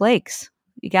these dark lakes.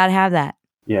 You got to have that.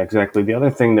 Yeah, exactly. The other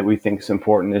thing that we think is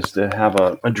important is to have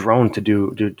a drone to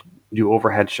do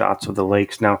overhead shots of the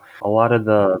lakes. Now, a lot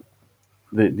of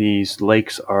these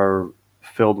lakes are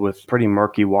filled with pretty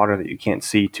murky water that you can't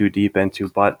see too deep into.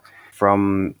 But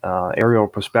from aerial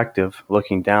perspective,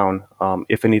 looking down,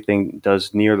 if anything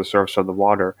does near the surface of the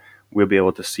water, we'll be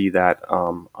able to see that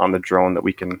on the drone that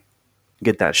we can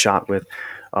get that shot with.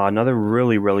 Another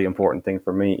really, really important thing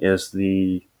for me is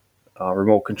the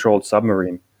remote controlled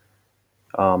submarine.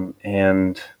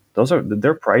 And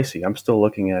they're pricey. I'm still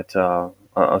looking at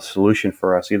a solution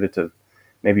for us, either to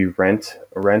maybe rent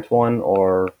one,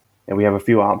 or we have a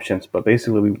few options. But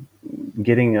basically,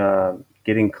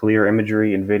 getting clear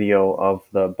imagery and video of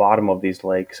the bottom of these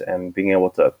lakes and being able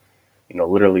to,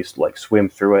 literally like swim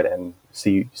through it and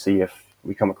see if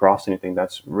we come across anything.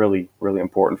 That's really, really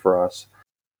important for us.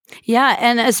 Yeah,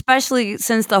 and especially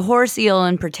since the horse eel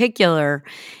in particular,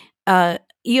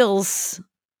 eels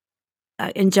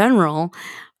in general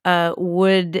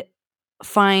would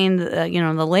find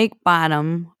the lake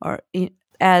bottom or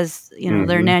as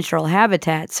their natural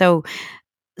habitat. So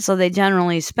they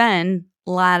generally spend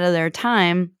a lot of their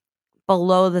time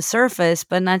below the surface,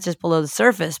 but not just below the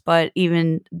surface, but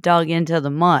even dug into the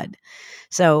mud.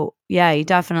 So yeah, you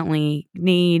definitely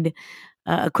need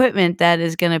equipment that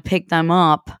is going to pick them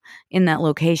up in that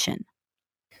location.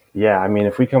 Yeah, I mean,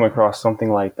 if we come across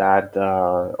something like that,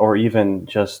 or even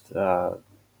just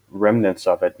remnants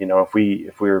of it,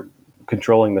 if we're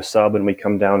controlling the sub and we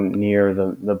come down near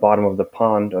the bottom of the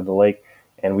pond or the lake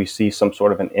and we see some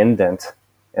sort of an indent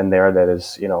in there that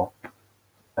is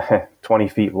 20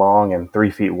 feet long and 3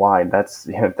 feet wide, that's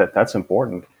that's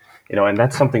important, and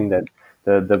that's something that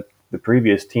the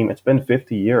previous team, it's been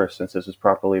 50 years since this has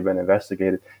properly been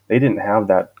investigated. They didn't have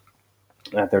that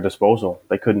at their disposal.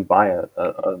 They couldn't buy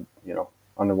a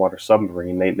underwater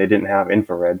submarine. They didn't have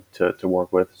infrared to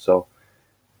work with. So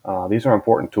these are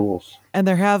important tools. And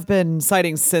there have been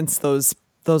sightings since those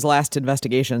last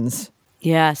investigations.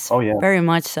 Yes. Oh yeah. Very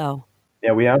much so.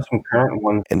 Yeah, we have some current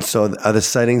ones. And so, are the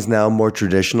sightings now more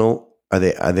traditional? Are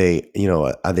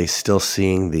they still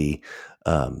seeing the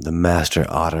master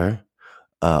otter,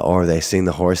 or are they seeing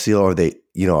the horse seal, or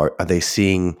are they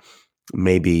seeing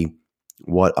maybe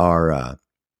what are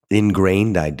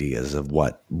ingrained ideas of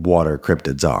what water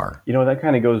cryptids are? That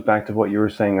kind of goes back to what you were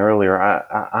saying earlier.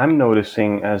 I'm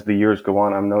noticing as the years go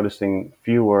on, I'm noticing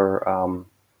fewer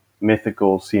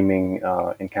mythical seeming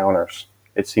encounters.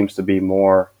 It seems to be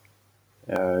more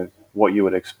what you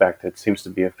would expect. It seems to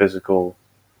be a physical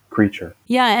creature.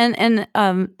 Yeah, and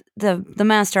the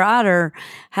master otter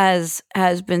has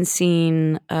been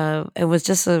seen. It was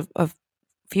just a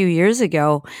few years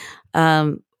ago.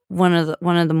 One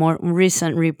of the more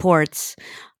recent reports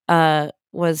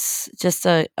was just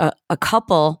a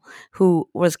couple who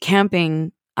was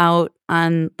camping out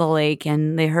on the lake,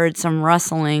 and they heard some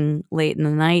rustling late in the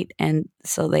night, and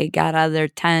so they got out of their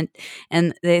tent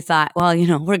and they thought, well,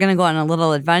 we're going to go on a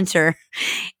little adventure.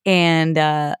 And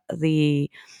the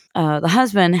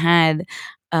husband had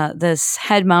this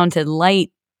head-mounted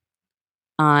light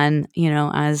on,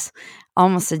 as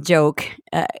almost a joke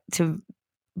to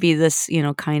be this,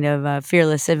 kind of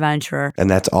fearless adventurer. And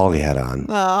that's all he had on.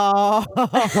 Oh.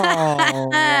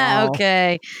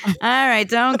 Okay. All right.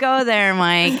 Don't go there,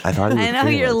 Mike. I know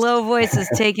your low voice is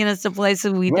taking us to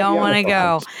places we don't want to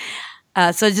go.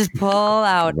 So just pull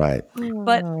out. Right.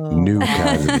 But new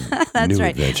kinds of that's new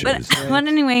right. adventures. But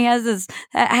anyway, he has this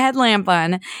headlamp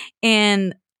on,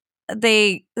 and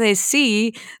they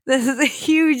see this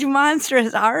huge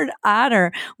monstrous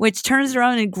otter, which turns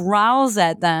around and growls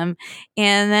at them,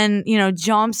 and then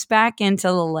jumps back into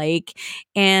the lake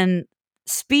and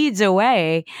speeds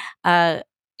away.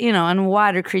 And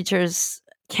water creatures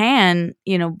can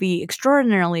be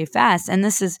extraordinarily fast, and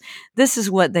this is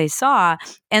what they saw,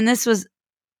 and this was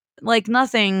like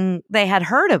nothing they had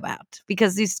heard about,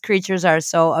 because these creatures are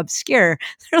so obscure.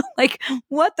 They're like,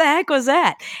 what the heck was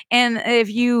that? And if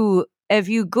you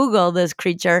Google this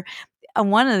creature,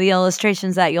 one of the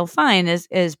illustrations that you'll find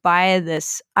is by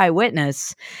this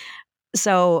eyewitness.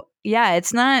 So yeah,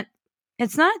 it's not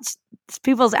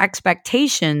people's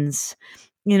expectations,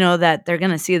 that they're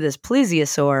going to see this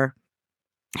plesiosaur.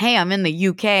 Hey, I'm in the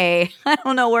UK. I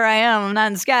don't know where I am. I'm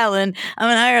not in Scotland. I'm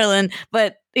in Ireland,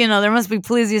 but there must be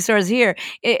plesiosaurs here.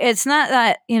 It's not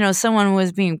that, someone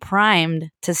was being primed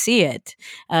to see it.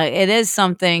 It is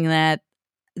something that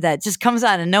just comes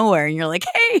out of nowhere, and you're like,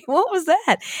 hey, what was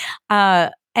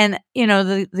that? And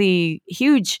the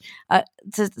huge,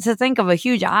 to think of a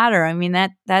huge otter, I mean,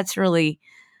 that's really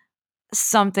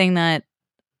something that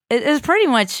is pretty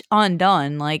much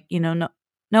undone. Like,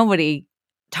 nobody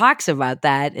talks about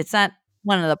that. It's not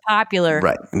one of the popular.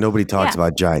 Right. Nobody talks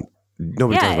about giant.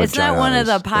 Nobody talks about it's not one otters.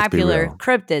 of the popular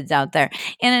cryptids out there.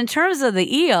 And in terms of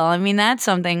the eel, I mean, that's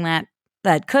something that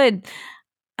could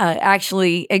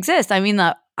actually exist. I mean,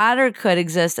 the otter could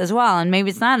exist as well, and maybe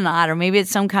it's not an otter. Maybe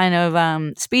it's some kind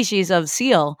of species of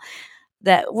seal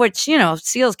which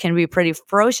seals can be pretty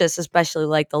ferocious, especially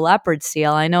like the leopard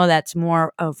seal. I know that's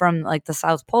more from like the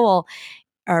South Pole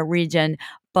region,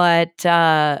 but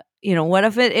what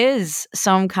if it is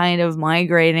some kind of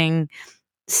migrating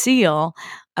seal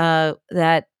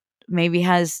that maybe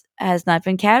has not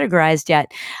been categorized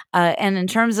yet? And in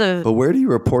terms of, but where do you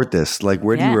report this? Like,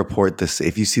 where do you report this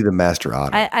if you see the master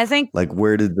otter? I think, like,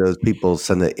 where did those people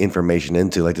send the information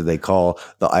into? Like, did they call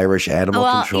the Irish Animal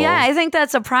Control? Yeah, I think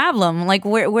that's a problem. Like,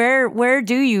 where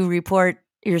do you report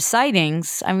your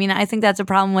sightings? I mean, I think that's a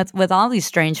problem with all these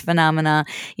strange phenomena.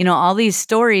 All these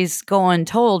stories go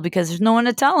untold because there's no one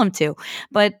to tell them to.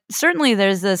 But certainly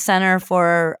there's the Center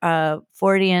for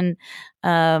Fortean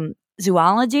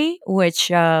Zoology, which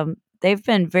they've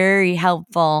been very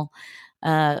helpful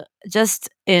just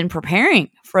in preparing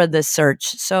for this search.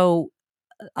 So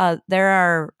there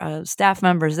are staff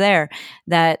members there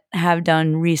that have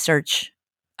done research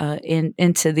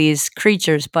into these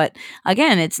creatures, but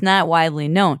again, it's not widely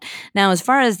known. Now, as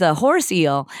far as the horse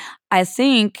eel, I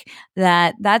think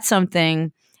that that's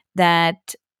something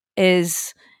that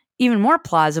is even more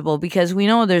plausible because we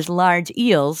know there's large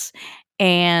eels,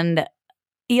 and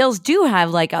eels do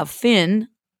have like a fin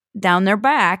down their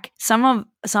back. Some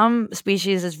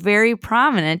species is very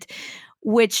prominent,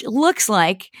 which looks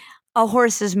like a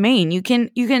horse's mane. You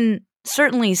can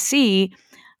certainly see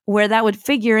where that would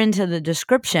figure into the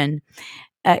description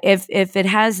if it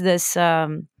has this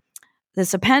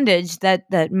this appendage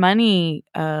that many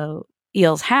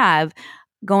eels have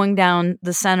going down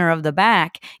the center of the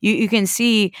back. You can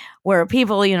see where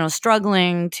people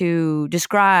struggling to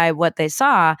describe what they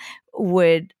saw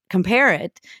would compare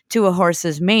it to a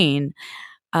horse's mane.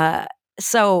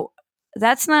 So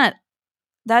that's not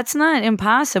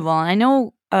impossible. I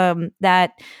know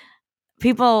that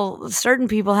certain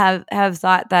people have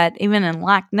thought that even in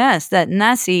Loch Ness, that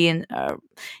Nessie, and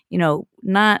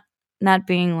not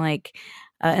being like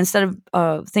instead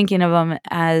of thinking of them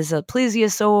as a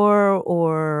plesiosaur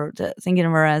or thinking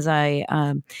of her as a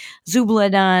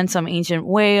zeuglodon, some ancient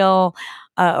whale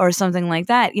or something like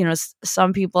that.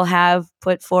 Some people have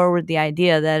put forward the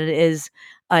idea that it is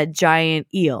a giant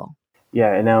eel.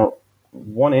 Yeah, and now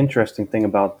one interesting thing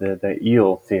about the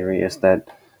eel theory is that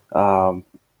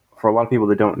for a lot of people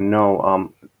that don't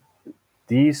know,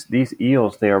 these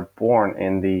eels, they are born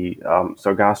in the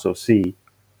Sargasso Sea,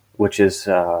 which is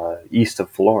east of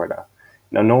Florida.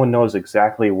 Now, no one knows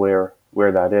exactly where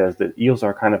that is. The eels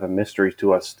are kind of a mystery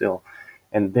to us still,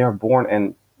 and they're born.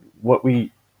 And what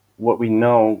we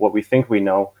know, what we think we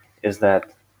know, is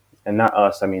that, and not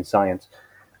us, I mean science.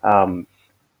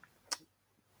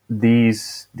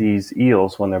 These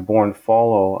eels, when they're born,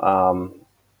 follow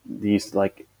these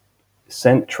like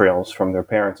scent trails from their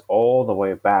parents all the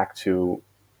way back to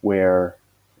where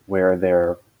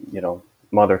their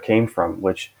mother came from,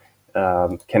 which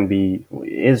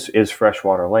is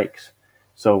freshwater lakes.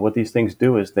 So what these things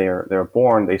do is they're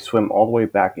born, they swim all the way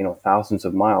back, thousands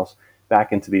of miles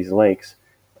back into these lakes,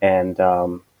 and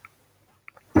the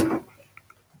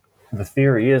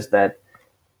theory is that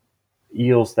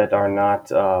eels that are not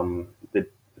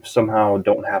that somehow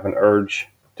don't have an urge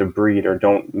to breed or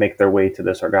don't make their way to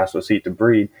the Sargasso Sea to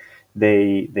breed,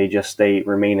 they just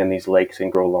remain in these lakes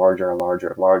and grow larger and larger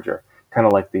and larger. Kind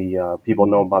of like the people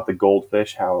know about the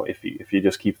goldfish, how if you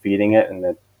just keep feeding it and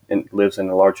it lives in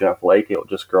a large enough lake, it'll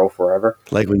just grow forever.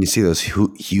 Like when you see those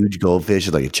huge goldfish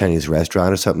at like a Chinese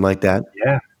restaurant or something like that.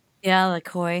 Yeah, like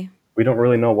koi. We don't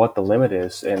really know what the limit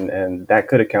is, and that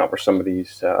could account for some of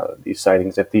these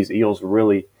sightings. If these eels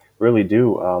really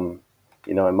do,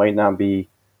 it might not be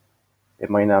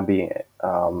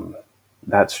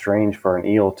that strange for an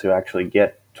eel to actually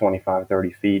get 25,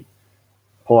 30 feet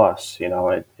plus.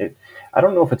 I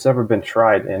don't know if it's ever been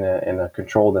tried in a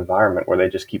controlled environment where they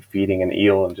just keep feeding an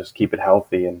eel and just keep it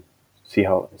healthy and see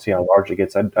how large it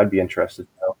gets. I'd be interested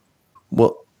to know.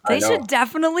 Well, they should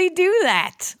definitely do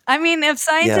that. I mean, if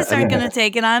scientists aren't going to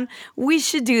take it on, we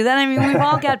should do that. I mean, we've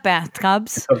all got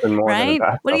bathtubs, right?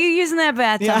 What are you using that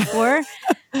bathtub for?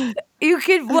 You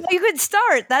could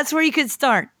start. That's where you could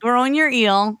start. Growing your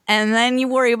eel, and then you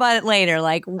worry about it later,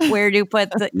 like where to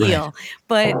put the eel.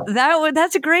 But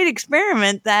that's a great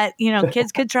experiment that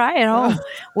kids could try at home,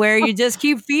 where you just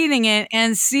keep feeding it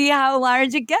and see how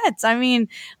large it gets. I mean,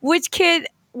 what kid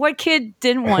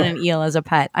didn't want an eel as a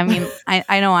pet? I mean,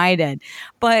 I know I did,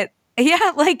 but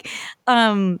yeah, like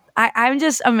I'm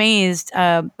just amazed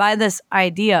by this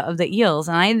idea of the eels,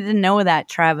 and I didn't know that,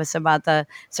 Travis, about the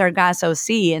Sargasso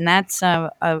Sea, and that's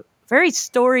very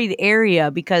storied area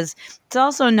because it's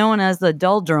also known as the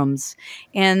doldrums,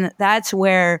 and that's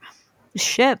where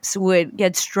ships would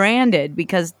get stranded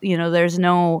because there's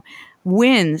no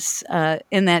winds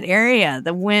in that area.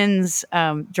 The winds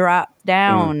drop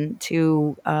down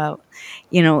to a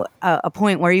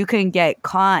point where you can get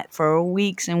caught for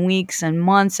weeks and weeks and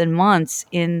months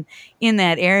in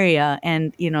that area,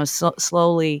 and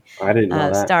slowly I didn't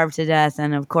know that. starve to death.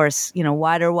 And of course,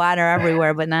 water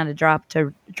everywhere, but not a drop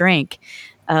to drink.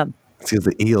 It's because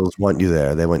the eels want you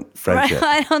there. They want friendship.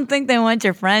 I don't think they want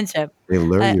your friendship. They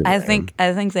lure you. I think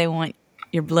they want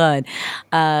your blood,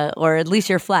 or at least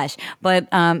your flesh. But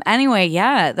anyway,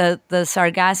 yeah, the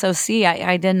Sargasso Sea.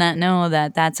 I did not know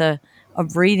that that's a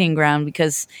breeding ground,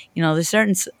 because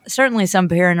there's certainly some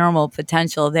paranormal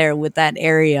potential there with that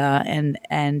area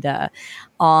and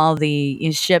all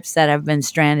the ships that have been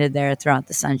stranded there throughout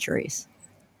the centuries.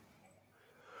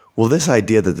 Well, this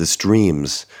idea that the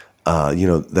streams,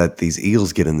 that these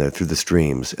eels get in there through the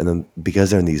streams, and then because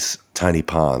they're in these tiny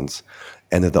ponds,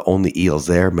 and they're the only eels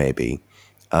there, maybe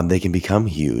they can become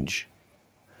huge.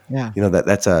 Yeah,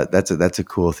 that's a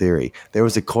cool theory. There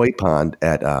was a koi pond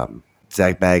at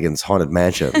Zach Bagans' haunted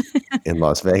mansion in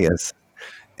Las Vegas,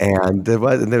 and there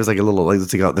was like a little,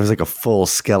 there was like a full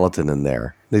skeleton in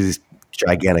there. There's these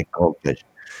gigantic goldfish.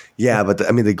 Yeah, but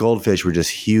the goldfish were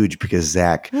just huge because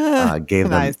Zach gave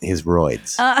them his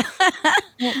roids.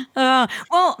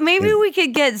 Well, maybe we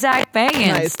could get Zach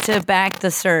Bagans to back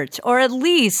the search, or at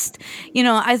least,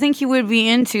 I think he would be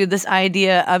into this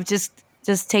idea of just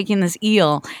taking this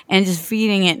eel and just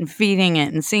feeding it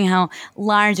and seeing how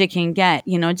large it can get.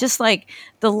 Just like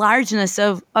the largeness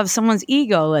of someone's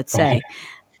ego, let's say.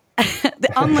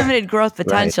 The unlimited growth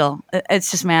potential. Right. It's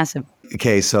just massive.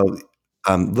 Okay, so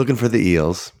I'm looking for the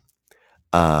eels.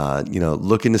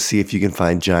 Looking to see if you can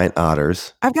find giant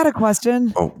otters. I've got a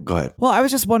question. Oh, go ahead. Well, I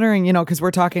was just wondering, because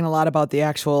we're talking a lot about the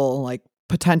actual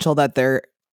potential that they're,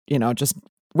 just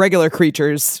regular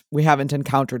creatures we haven't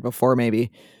encountered before,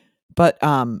 maybe. But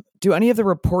do any of the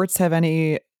reports have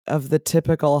any of the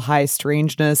typical high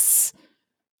strangeness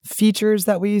features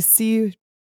that we see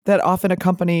that often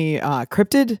accompany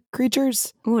cryptid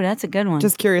creatures? Ooh, that's a good one.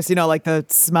 Just curious, like the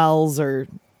smells or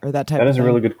that type of thing. That is a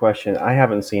really good question. I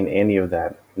haven't seen any of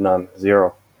that. None.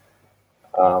 Zero.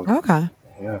 Okay.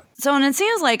 Yeah. So, and it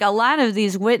seems like a lot of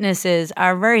these witnesses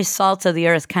are very salt of the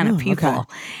earth kind of people. Okay.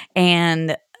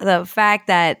 And the fact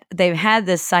that they've had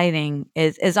this sighting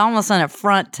is almost an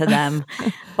affront to them,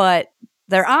 but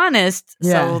they're honest.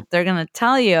 Yeah. So they're going to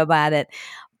tell you about it.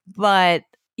 But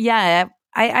yeah,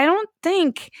 I don't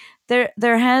think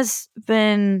there has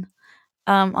been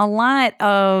a lot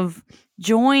of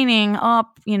joining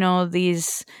up,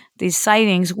 these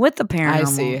sightings with the paranormal. I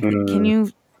see. Can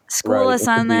you school us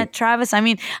on that, Travis? I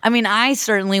mean, I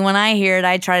certainly, when I hear it,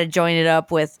 I try to join it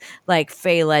up with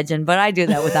Fae legend, but I do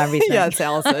that with everything. Yeah, it's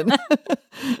Allison.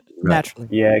 Naturally.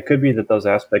 Yeah, it could be that those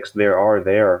aspects are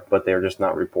there, but they're just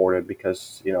not reported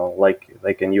because, like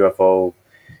in UFO,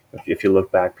 if you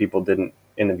look back, people didn't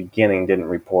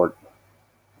report,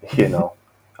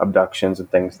 abductions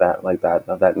and things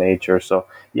of that nature. So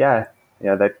yeah,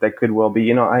 that could well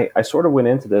be. I sort of went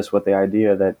into this with the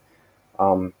idea that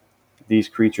these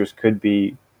creatures could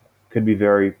be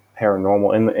very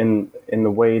paranormal in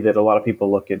the way that a lot of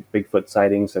people look at Bigfoot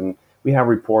sightings, and we have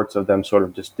reports of them sort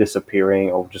of just disappearing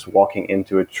or just walking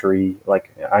into a tree,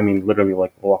 literally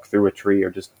walk through a tree or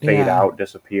just fade out,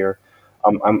 disappear.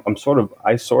 I sort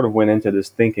of went into this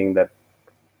thinking that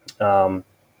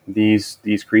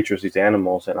these creatures, these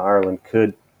animals in Ireland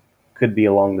could be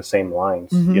along the same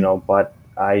lines, but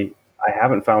I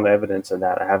haven't found evidence of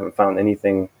that. I haven't found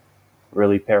anything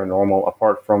really paranormal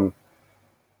apart from,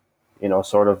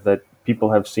 sort of that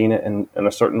people have seen it in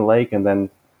a certain lake, and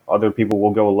then other people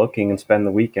will go looking and spend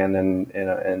the weekend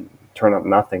and turn up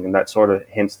nothing. And that sort of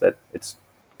hints that it's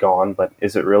gone, but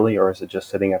is it really, or is it just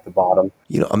sitting at the bottom?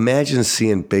 Imagine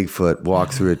seeing Bigfoot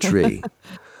walk through a tree.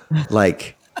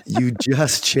 You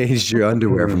just changed your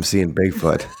underwear from seeing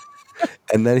Bigfoot.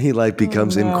 And then he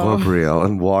becomes incorporeal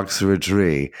and walks through a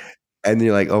tree. And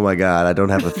you're like, oh my God, I don't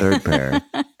have a third pair.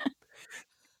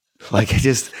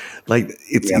 That's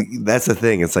the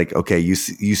thing. It's okay, you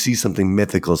see something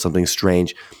mythical, something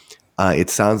strange. It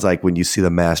sounds like when you see the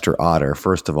master otter,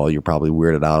 first of all, you're probably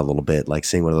weirded out a little bit, like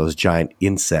seeing one of those giant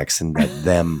insects in that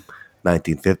Them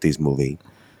 1950s movie.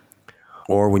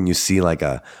 Or when you see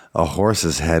a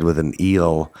horse's head with an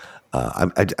eel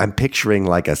I'm picturing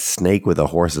like a snake with a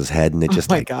horse's head, and it just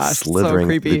slithering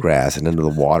through the grass and into the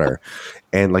water,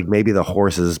 and like maybe the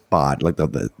horse's bod, like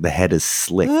the head is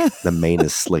slick, the mane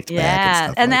is slicked back, and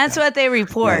stuff. And like that's that. what they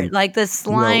report, And, like the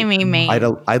slimy mane.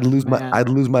 I'd lose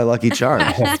my lucky charm.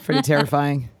 That's pretty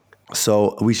terrifying.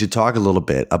 So we should talk a little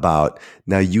bit about,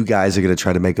 now you guys are going to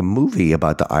try to make a movie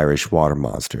about the Irish water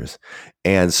monsters.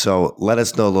 And so let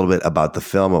us know a little bit about the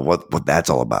film and what that's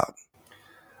all about.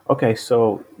 Okay,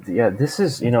 so yeah, this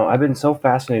is, I've been so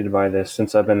fascinated by this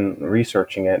since I've been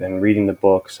researching it and reading the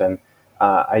books. And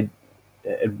at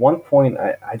one point,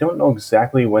 I don't know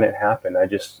exactly when it happened. I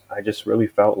just really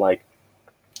felt like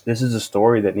this is a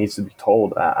story that needs to be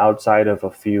told outside of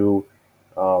a few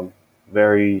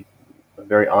very,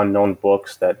 very unknown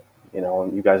books that,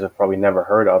 you guys have probably never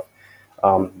heard of.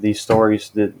 These stories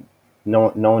that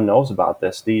no one knows about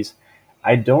this.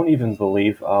 I don't even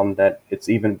believe that it's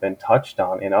even been touched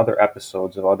on in other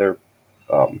episodes of other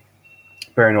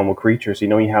paranormal creatures.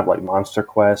 You have like Monster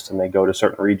Quest, and they go to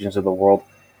certain regions of the world.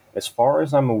 As far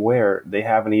as I'm aware, they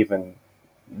haven't even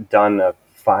done a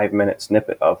 5-minute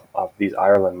snippet of these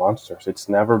Ireland monsters. It's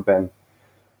never been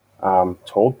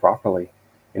told properly.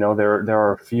 There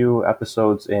are a few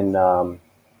episodes in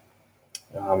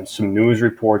some news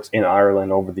reports in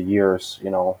Ireland over the years,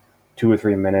 2 or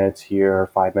 3 minutes here,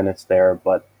 5 minutes there,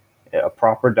 but a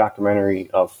proper documentary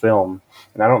of film,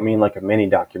 and I don't mean like a mini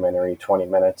documentary, 20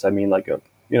 minutes. I mean like a,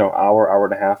 hour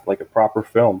and a half, like a proper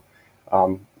film,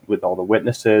 with all the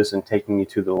witnesses and taking you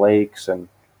to the lakes and,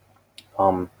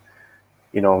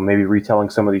 maybe retelling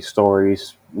some of these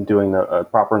stories, doing a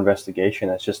proper investigation.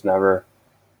 That's just never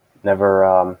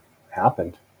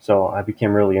happened. So I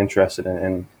became really interested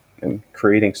in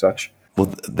creating such.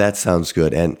 Well, that sounds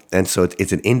good. And so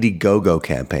it's an Indiegogo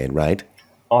campaign, right?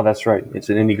 Oh, that's right. It's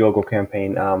an Indiegogo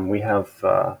campaign. We have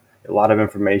a lot of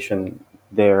information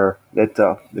there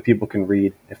that people can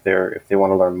read if they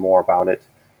want to learn more about it.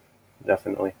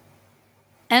 Definitely.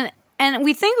 And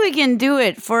we think we can do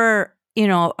it for,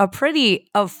 a pretty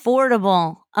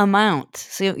affordable amount.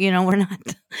 So, we're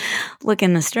not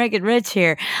looking to strike it rich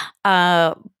here.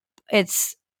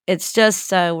 It's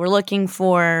just we're looking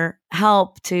for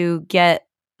help to get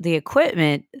the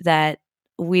equipment that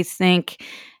we think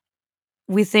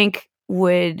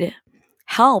would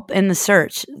help in the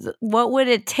search. What would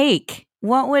it take?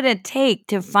 What would it take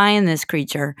to find this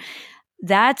creature?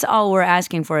 That's all we're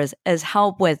asking for is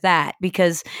help with that,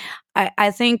 because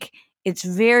I think it's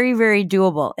very, very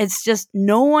doable. It's just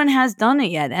no one has done it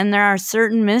yet. And there are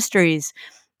certain mysteries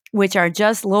which are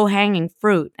just low-hanging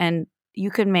fruit. And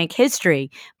you can make history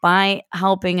by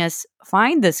helping us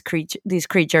find these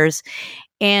creatures.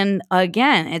 And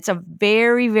again, it's a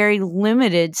very, very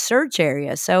limited search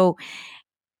area. So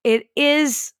it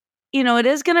is, it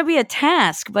is going to be a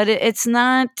task, but it's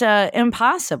not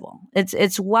impossible.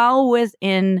 It's well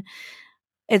within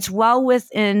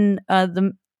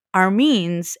our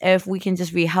means if we can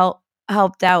just be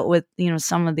helped out with,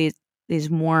 some of these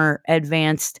more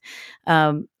advanced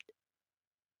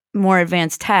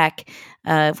tech.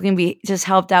 If we can be just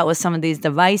helped out with some of these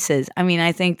devices,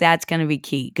 I think that's going to be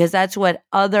key, because that's what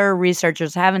other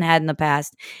researchers haven't had in the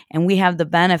past. And we have the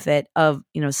benefit of,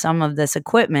 some of this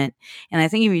equipment. And I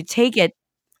think if you take it.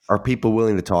 Are people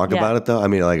willing to talk about it though?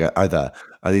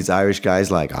 Are these Irish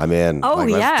guys like, I'm in? Oh,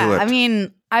 like, yeah. Let's do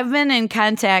it. I've been in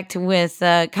contact with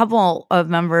a couple of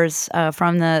members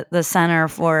from the Center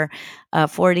for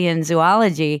Fortean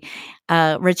Zoology,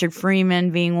 Richard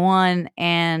Freeman being one.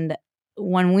 And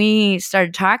when we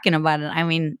started talking about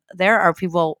it, there are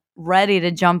people ready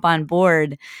to jump on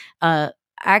board,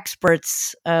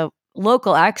 experts,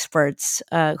 local experts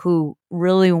who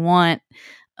really want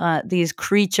these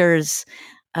creatures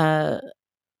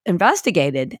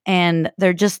investigated, and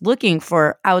they're just looking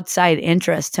for outside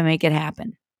interest to make it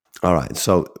happen. All right.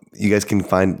 So you guys can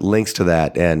find links to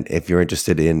that. And if you're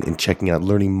interested in checking out,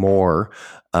 learning more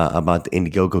about the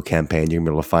Indiegogo campaign, you're going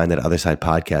to be able to find that at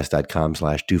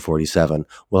othersidepodcast.com/247.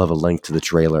 We'll have a link to the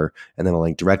trailer and then a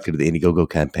link directly to the Indiegogo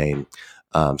campaign.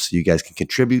 So you guys can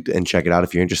contribute and check it out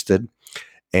if you're interested.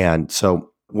 And so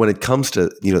when it comes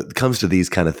to, these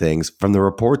kind of things, from the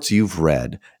reports you've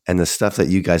read and the stuff that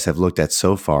you guys have looked at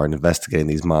so far in investigating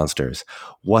these monsters,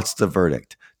 what's the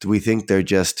verdict? Do we think they're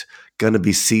just going to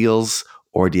be seals,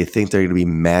 or do you think they're going to be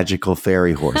magical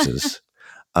fairy horses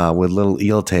with little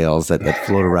eel tails that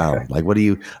float around? Like, what do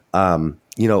you,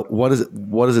 what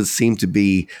does it seem to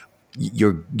be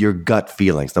your gut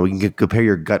feelings? Now we can compare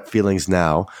your gut feelings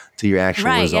to your actual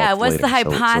results. Yeah. What's later. the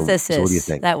hypothesis so what do you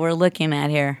think? that we're looking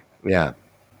at here? Yeah.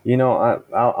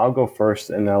 I'll go first,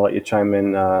 and I'll let you chime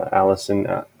in, Allison.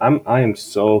 I am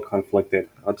so conflicted.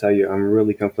 I'll tell you, I'm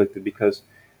really conflicted because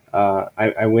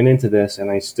I went into this,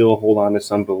 and I still hold on to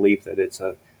some belief that it's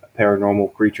a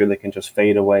paranormal creature that can just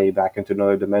fade away back into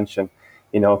another dimension.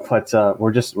 But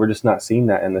we're just not seeing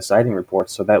that in the sighting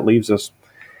reports. So that leaves us,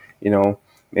 you know,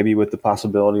 maybe with the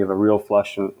possibility of a real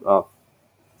flesh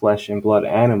and blood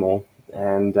animal,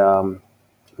 and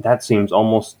that seems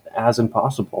almost as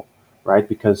impossible, right?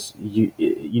 Because you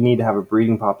need to have a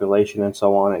breeding population and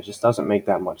so on. It just doesn't make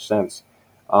that much sense.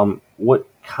 What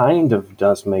kind of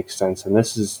does make sense, and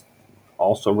this is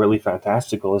also really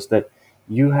fantastical, is that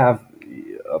you have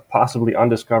a possibly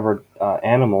undiscovered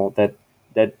animal that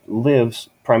lives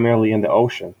primarily in the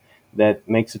ocean, that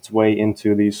makes its way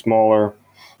into these smaller,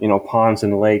 ponds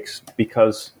and lakes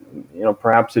because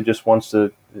perhaps it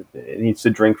needs to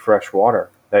drink fresh water.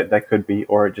 That could be,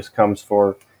 or it just comes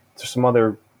for some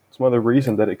other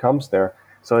reason that it comes there.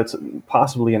 So it's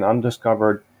possibly an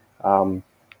undiscovered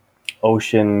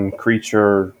ocean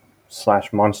creature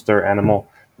slash monster animal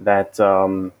that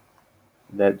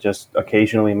just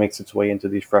occasionally makes its way into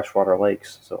these freshwater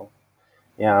lakes. So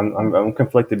yeah, I'm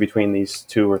conflicted between these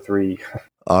two or three.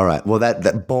 All right. Well,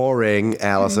 that boring,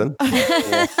 Allison. No,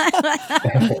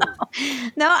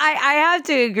 I have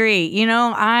to agree.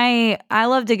 I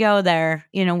love to go there,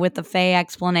 with the Fae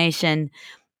explanation,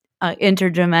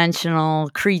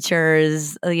 interdimensional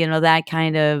creatures, that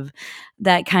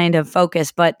kind of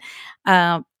focus. But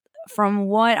from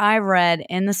what I've read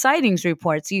in the sightings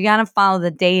reports, you got to follow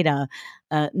the data,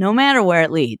 no matter where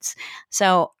it leads.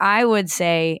 So I would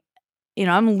say,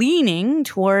 I'm leaning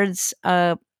towards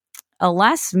a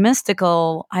less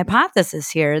mystical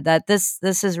hypothesis here, that this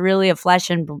is really a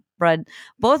flesh and blood.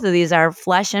 Both of these are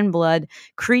flesh and blood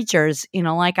creatures.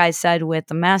 Like I said with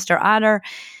the master otter,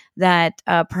 that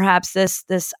perhaps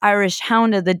this Irish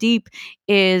hound of the deep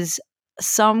is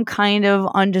some kind of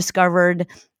undiscovered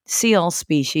seal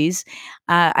species.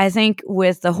 I think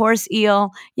with the horse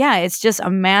eel, yeah, it's just a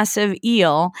massive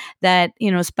eel that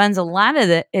spends a lot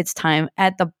of its time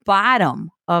at the bottom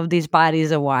of these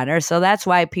bodies of water. So that's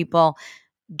why people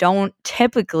don't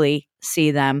typically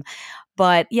see them.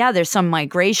 But yeah, there's some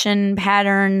migration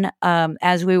pattern,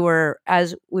 as we were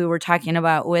talking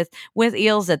about with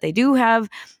eels, that they do have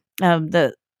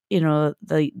the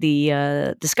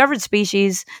discovered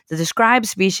species, the described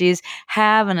species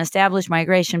have an established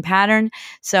migration pattern.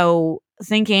 So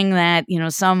thinking that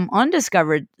some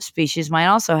undiscovered species might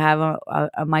also have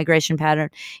a migration pattern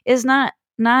is not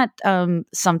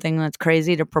something that's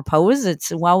crazy to propose.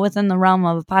 It's well within the realm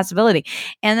of possibility.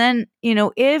 And then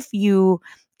if you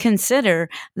consider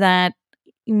that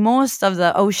most of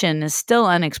the ocean is still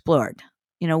unexplored,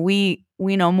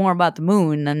 we know more about the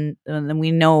moon than we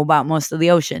know about most of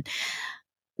the ocean.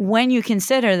 When you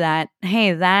consider that,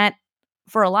 hey, that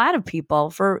for a lot of people,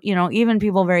 for even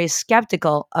people very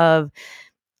skeptical of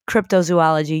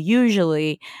cryptozoology,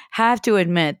 usually have to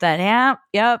admit that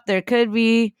there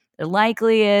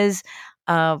likely is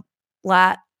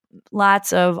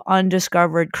lots of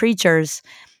undiscovered creatures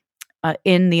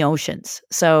in the oceans.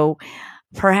 So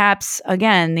perhaps,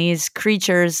 again, these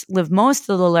creatures live most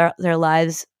of their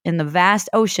lives in the vast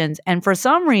oceans. And for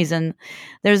some reason,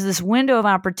 there's this window of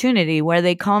opportunity where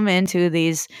they come into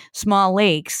these small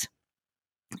lakes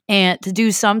and to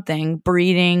do something,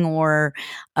 breeding or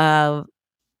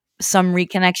some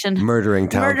reconnection, Murdering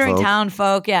town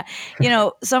folk. Yeah.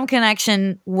 Some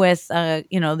connection with,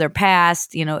 their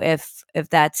past, if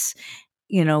that's,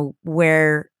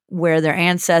 where their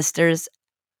ancestors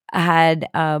had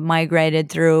migrated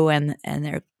through and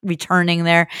they're returning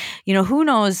there. Who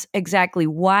knows exactly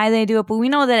why they do it, but we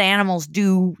know that animals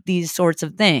do these sorts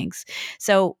of things.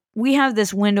 So we have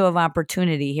this window of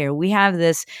opportunity here. We have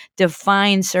this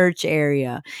defined search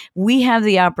area. We have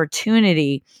the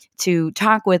opportunity to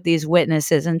talk with these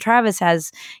witnesses, and Travis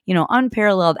has,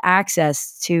 unparalleled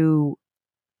access to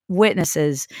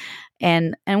witnesses,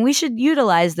 and we should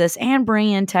utilize this and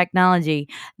bring in technology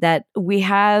that we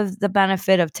have the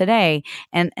benefit of today,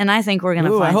 and I think we're going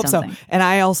to find I hope something. So. And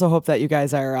I also hope that you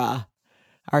guys are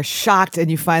shocked and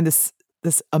you find this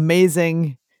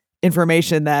amazing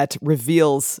information that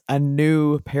reveals a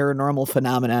new paranormal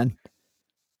phenomenon.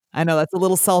 I know that's a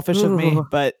little selfish of me,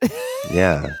 but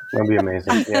yeah, that'd be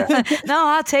amazing. Yeah, no,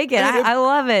 I'll take it. I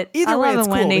love it. Either way, it's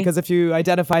cool, Wendy. because if you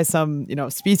identify some,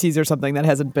 species or something that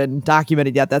hasn't been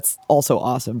documented yet, that's also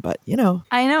awesome. But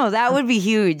I know that would be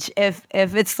huge if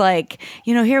it's like,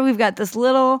 here we've got this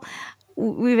little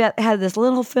we've had this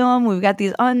little film. We've got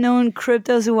these unknown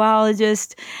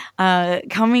cryptozoologists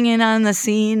coming in on the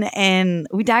scene, and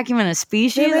we document a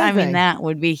species. Amazing. I mean, that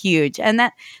would be huge, and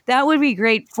that would be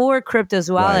great for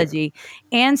cryptozoology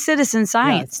and citizen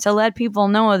science to let people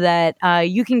know that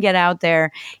you can get out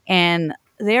there and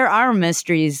there are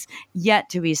mysteries yet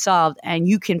to be solved, and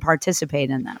you can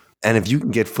participate in them. And if you can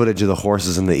get footage of the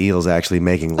horses and the eels actually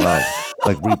making love,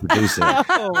 like reproducing,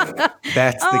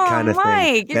 that's the kind of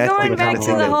thing. That's the kind of thing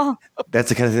that's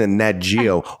the kind of thing that Nat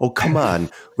Geo. Oh, come on.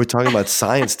 We're talking about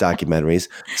science documentaries.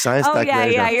 Science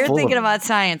documentaries. Yeah. You're thinking about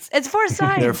science. It's for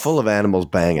science. They're full of animals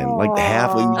banging. Like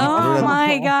half. Oh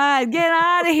my God. Get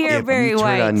out of here, Barry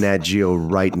White. Turn on Nat Geo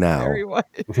right now.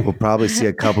 We'll probably see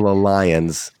a couple of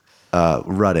lions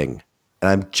rutting. And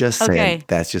I'm just saying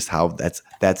that's how the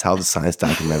science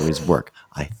documentaries work.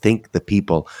 I think the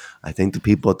people at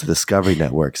the Discovery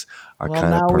Networks are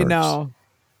kind of pervs. We know.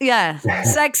 Yeah,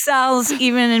 sex sells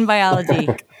even in biology.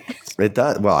 It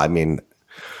does. Well, I mean,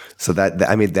 so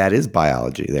that is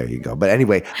biology. There you go. But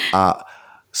anyway,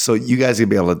 so you guys are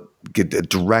gonna be able to get a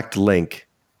direct link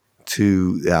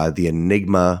to the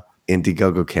Enigma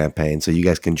Indiegogo campaign, so you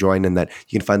guys can join in that.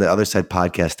 You can find that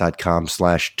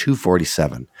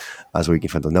othersidepodcast.com/247. That's where you can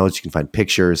find the notes, you can find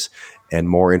pictures and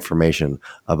more information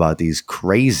about these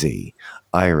crazy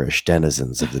Irish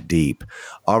denizens of the deep.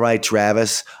 All right,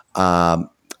 Travis,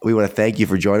 we want to thank you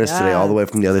for joining us today all the way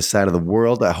from the other side of the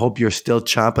world. I hope you're still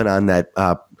chomping on that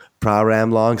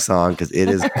Pra-Ram Long song, because it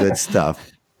is good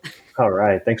stuff. All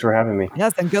right. Thanks for having me.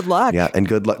 Yes, and good luck. Yeah, and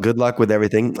good luck with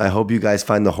everything. I hope you guys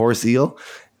find the horse eel.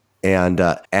 And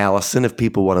Allison, if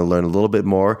people want to learn a little bit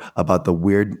more about the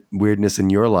weirdness in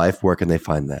your life, where can they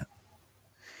find that?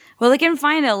 Well, they can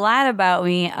find a lot about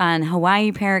me on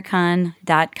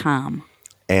HawaiiParacon.com.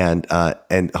 And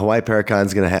Hawaii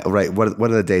Paracon's going to have, right, what are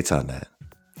the dates on that?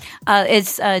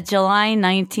 It's July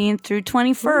 19th through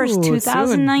 21st,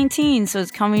 2019. Soon. So it's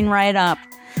coming right up.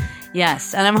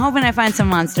 Yes, and I'm hoping I find some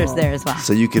monsters there as well.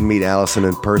 So you can meet Allison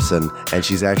in person, and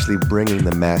she's actually bringing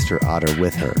the master otter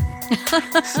with her.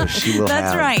 So she will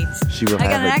That's right. She will I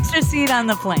got an extra seat on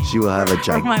the plane. She will have a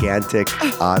gigantic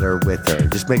otter with her.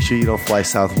 Just make sure you don't fly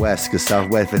Southwest, because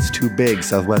Southwest, if it's too big,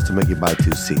 Southwest will make you buy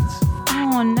 2 seats.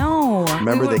 Oh, no.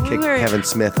 Remember they kicked Kevin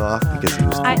Smith off because he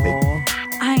was too big?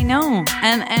 I know.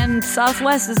 And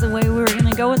Southwest is the way we were going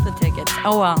to go with the tickets.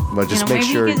 Oh, well. Well, just make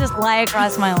maybe sure you could just lie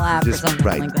across my lap or something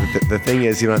like that. The thing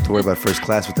is, you don't have to worry about first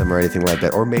class with them or anything like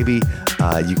that. Or maybe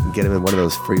you can get them in one of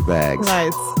those free bags.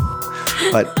 Nice.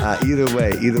 But either way,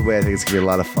 I think it's gonna be a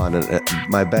lot of fun. And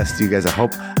my best to you guys. I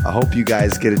hope you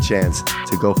guys get a chance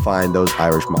to go find those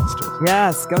Irish monsters.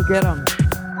 Yes, go get them.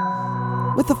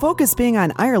 With the focus being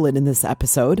on Ireland in this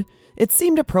episode, it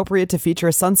seemed appropriate to feature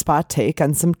a Sunspot take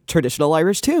on some traditional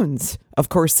Irish tunes. Of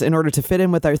course, in order to fit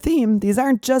in with our theme, these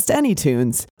aren't just any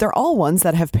tunes. They're all ones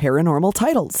that have paranormal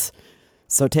titles.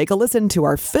 So take a listen to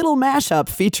our fiddle mashup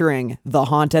featuring The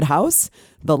Haunted House,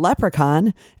 The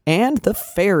Leprechaun, and The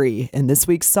Fairy in this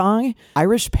week's song,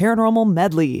 Irish Paranormal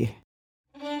Medley.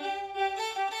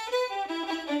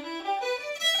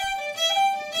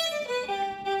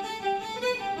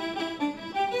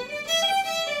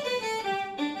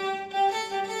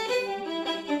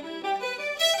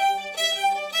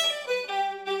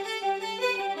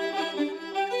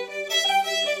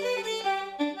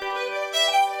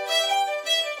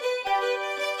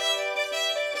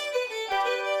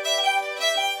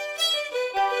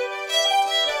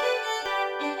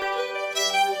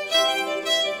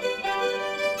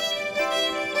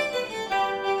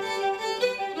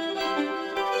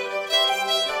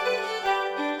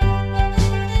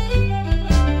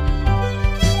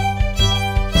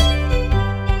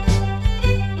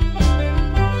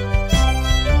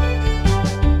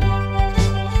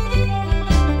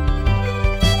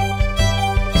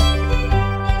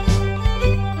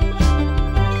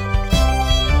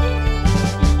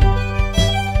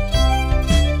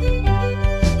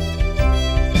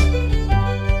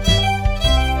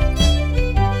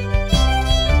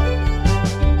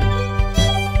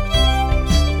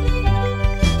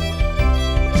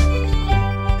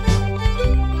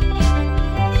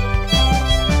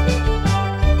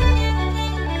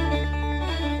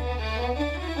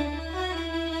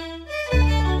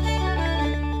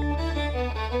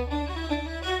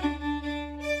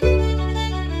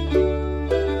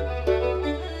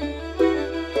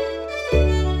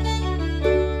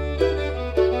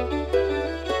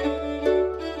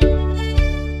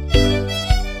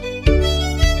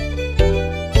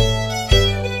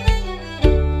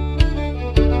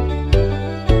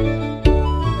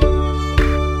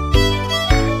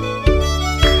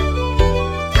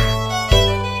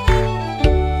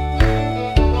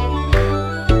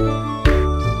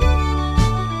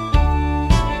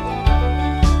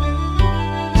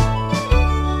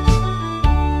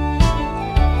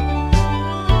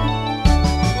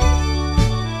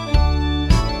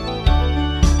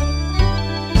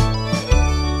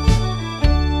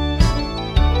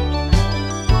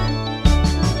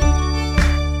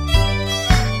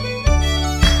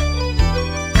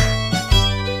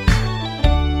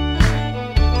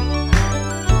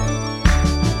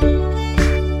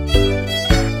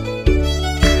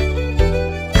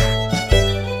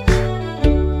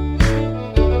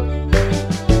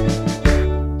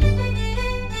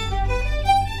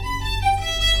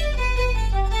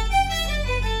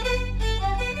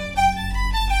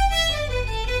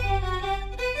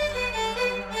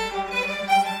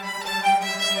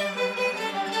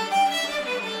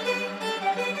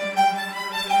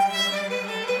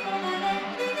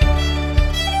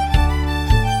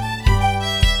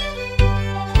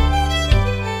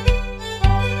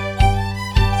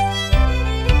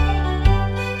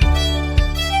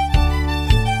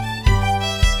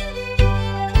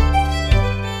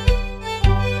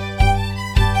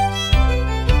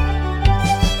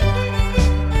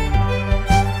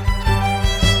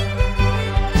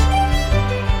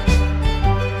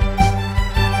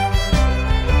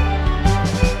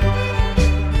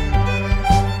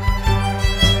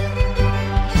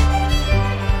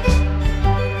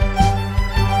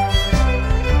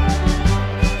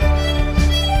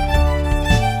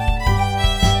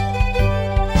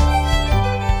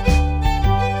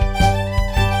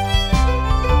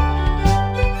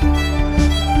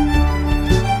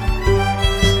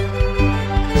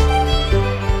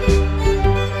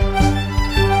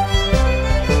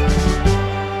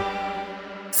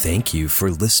 thank you for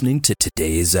listening to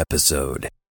today's episode.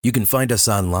 You can find us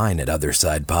online at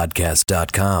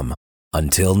othersidepodcast.com.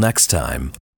 Until next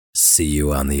time, see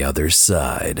you on the other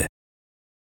side.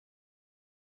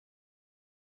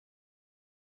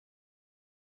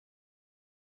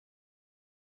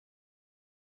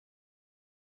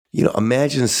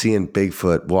 Imagine seeing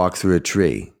Bigfoot walk through a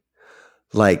tree.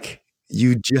 Like,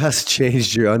 you just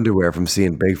changed your underwear from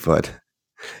seeing Bigfoot.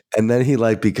 And then he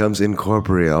becomes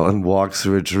incorporeal and walks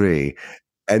through a tree.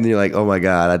 And you're like, oh my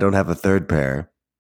God, I don't have a third pair.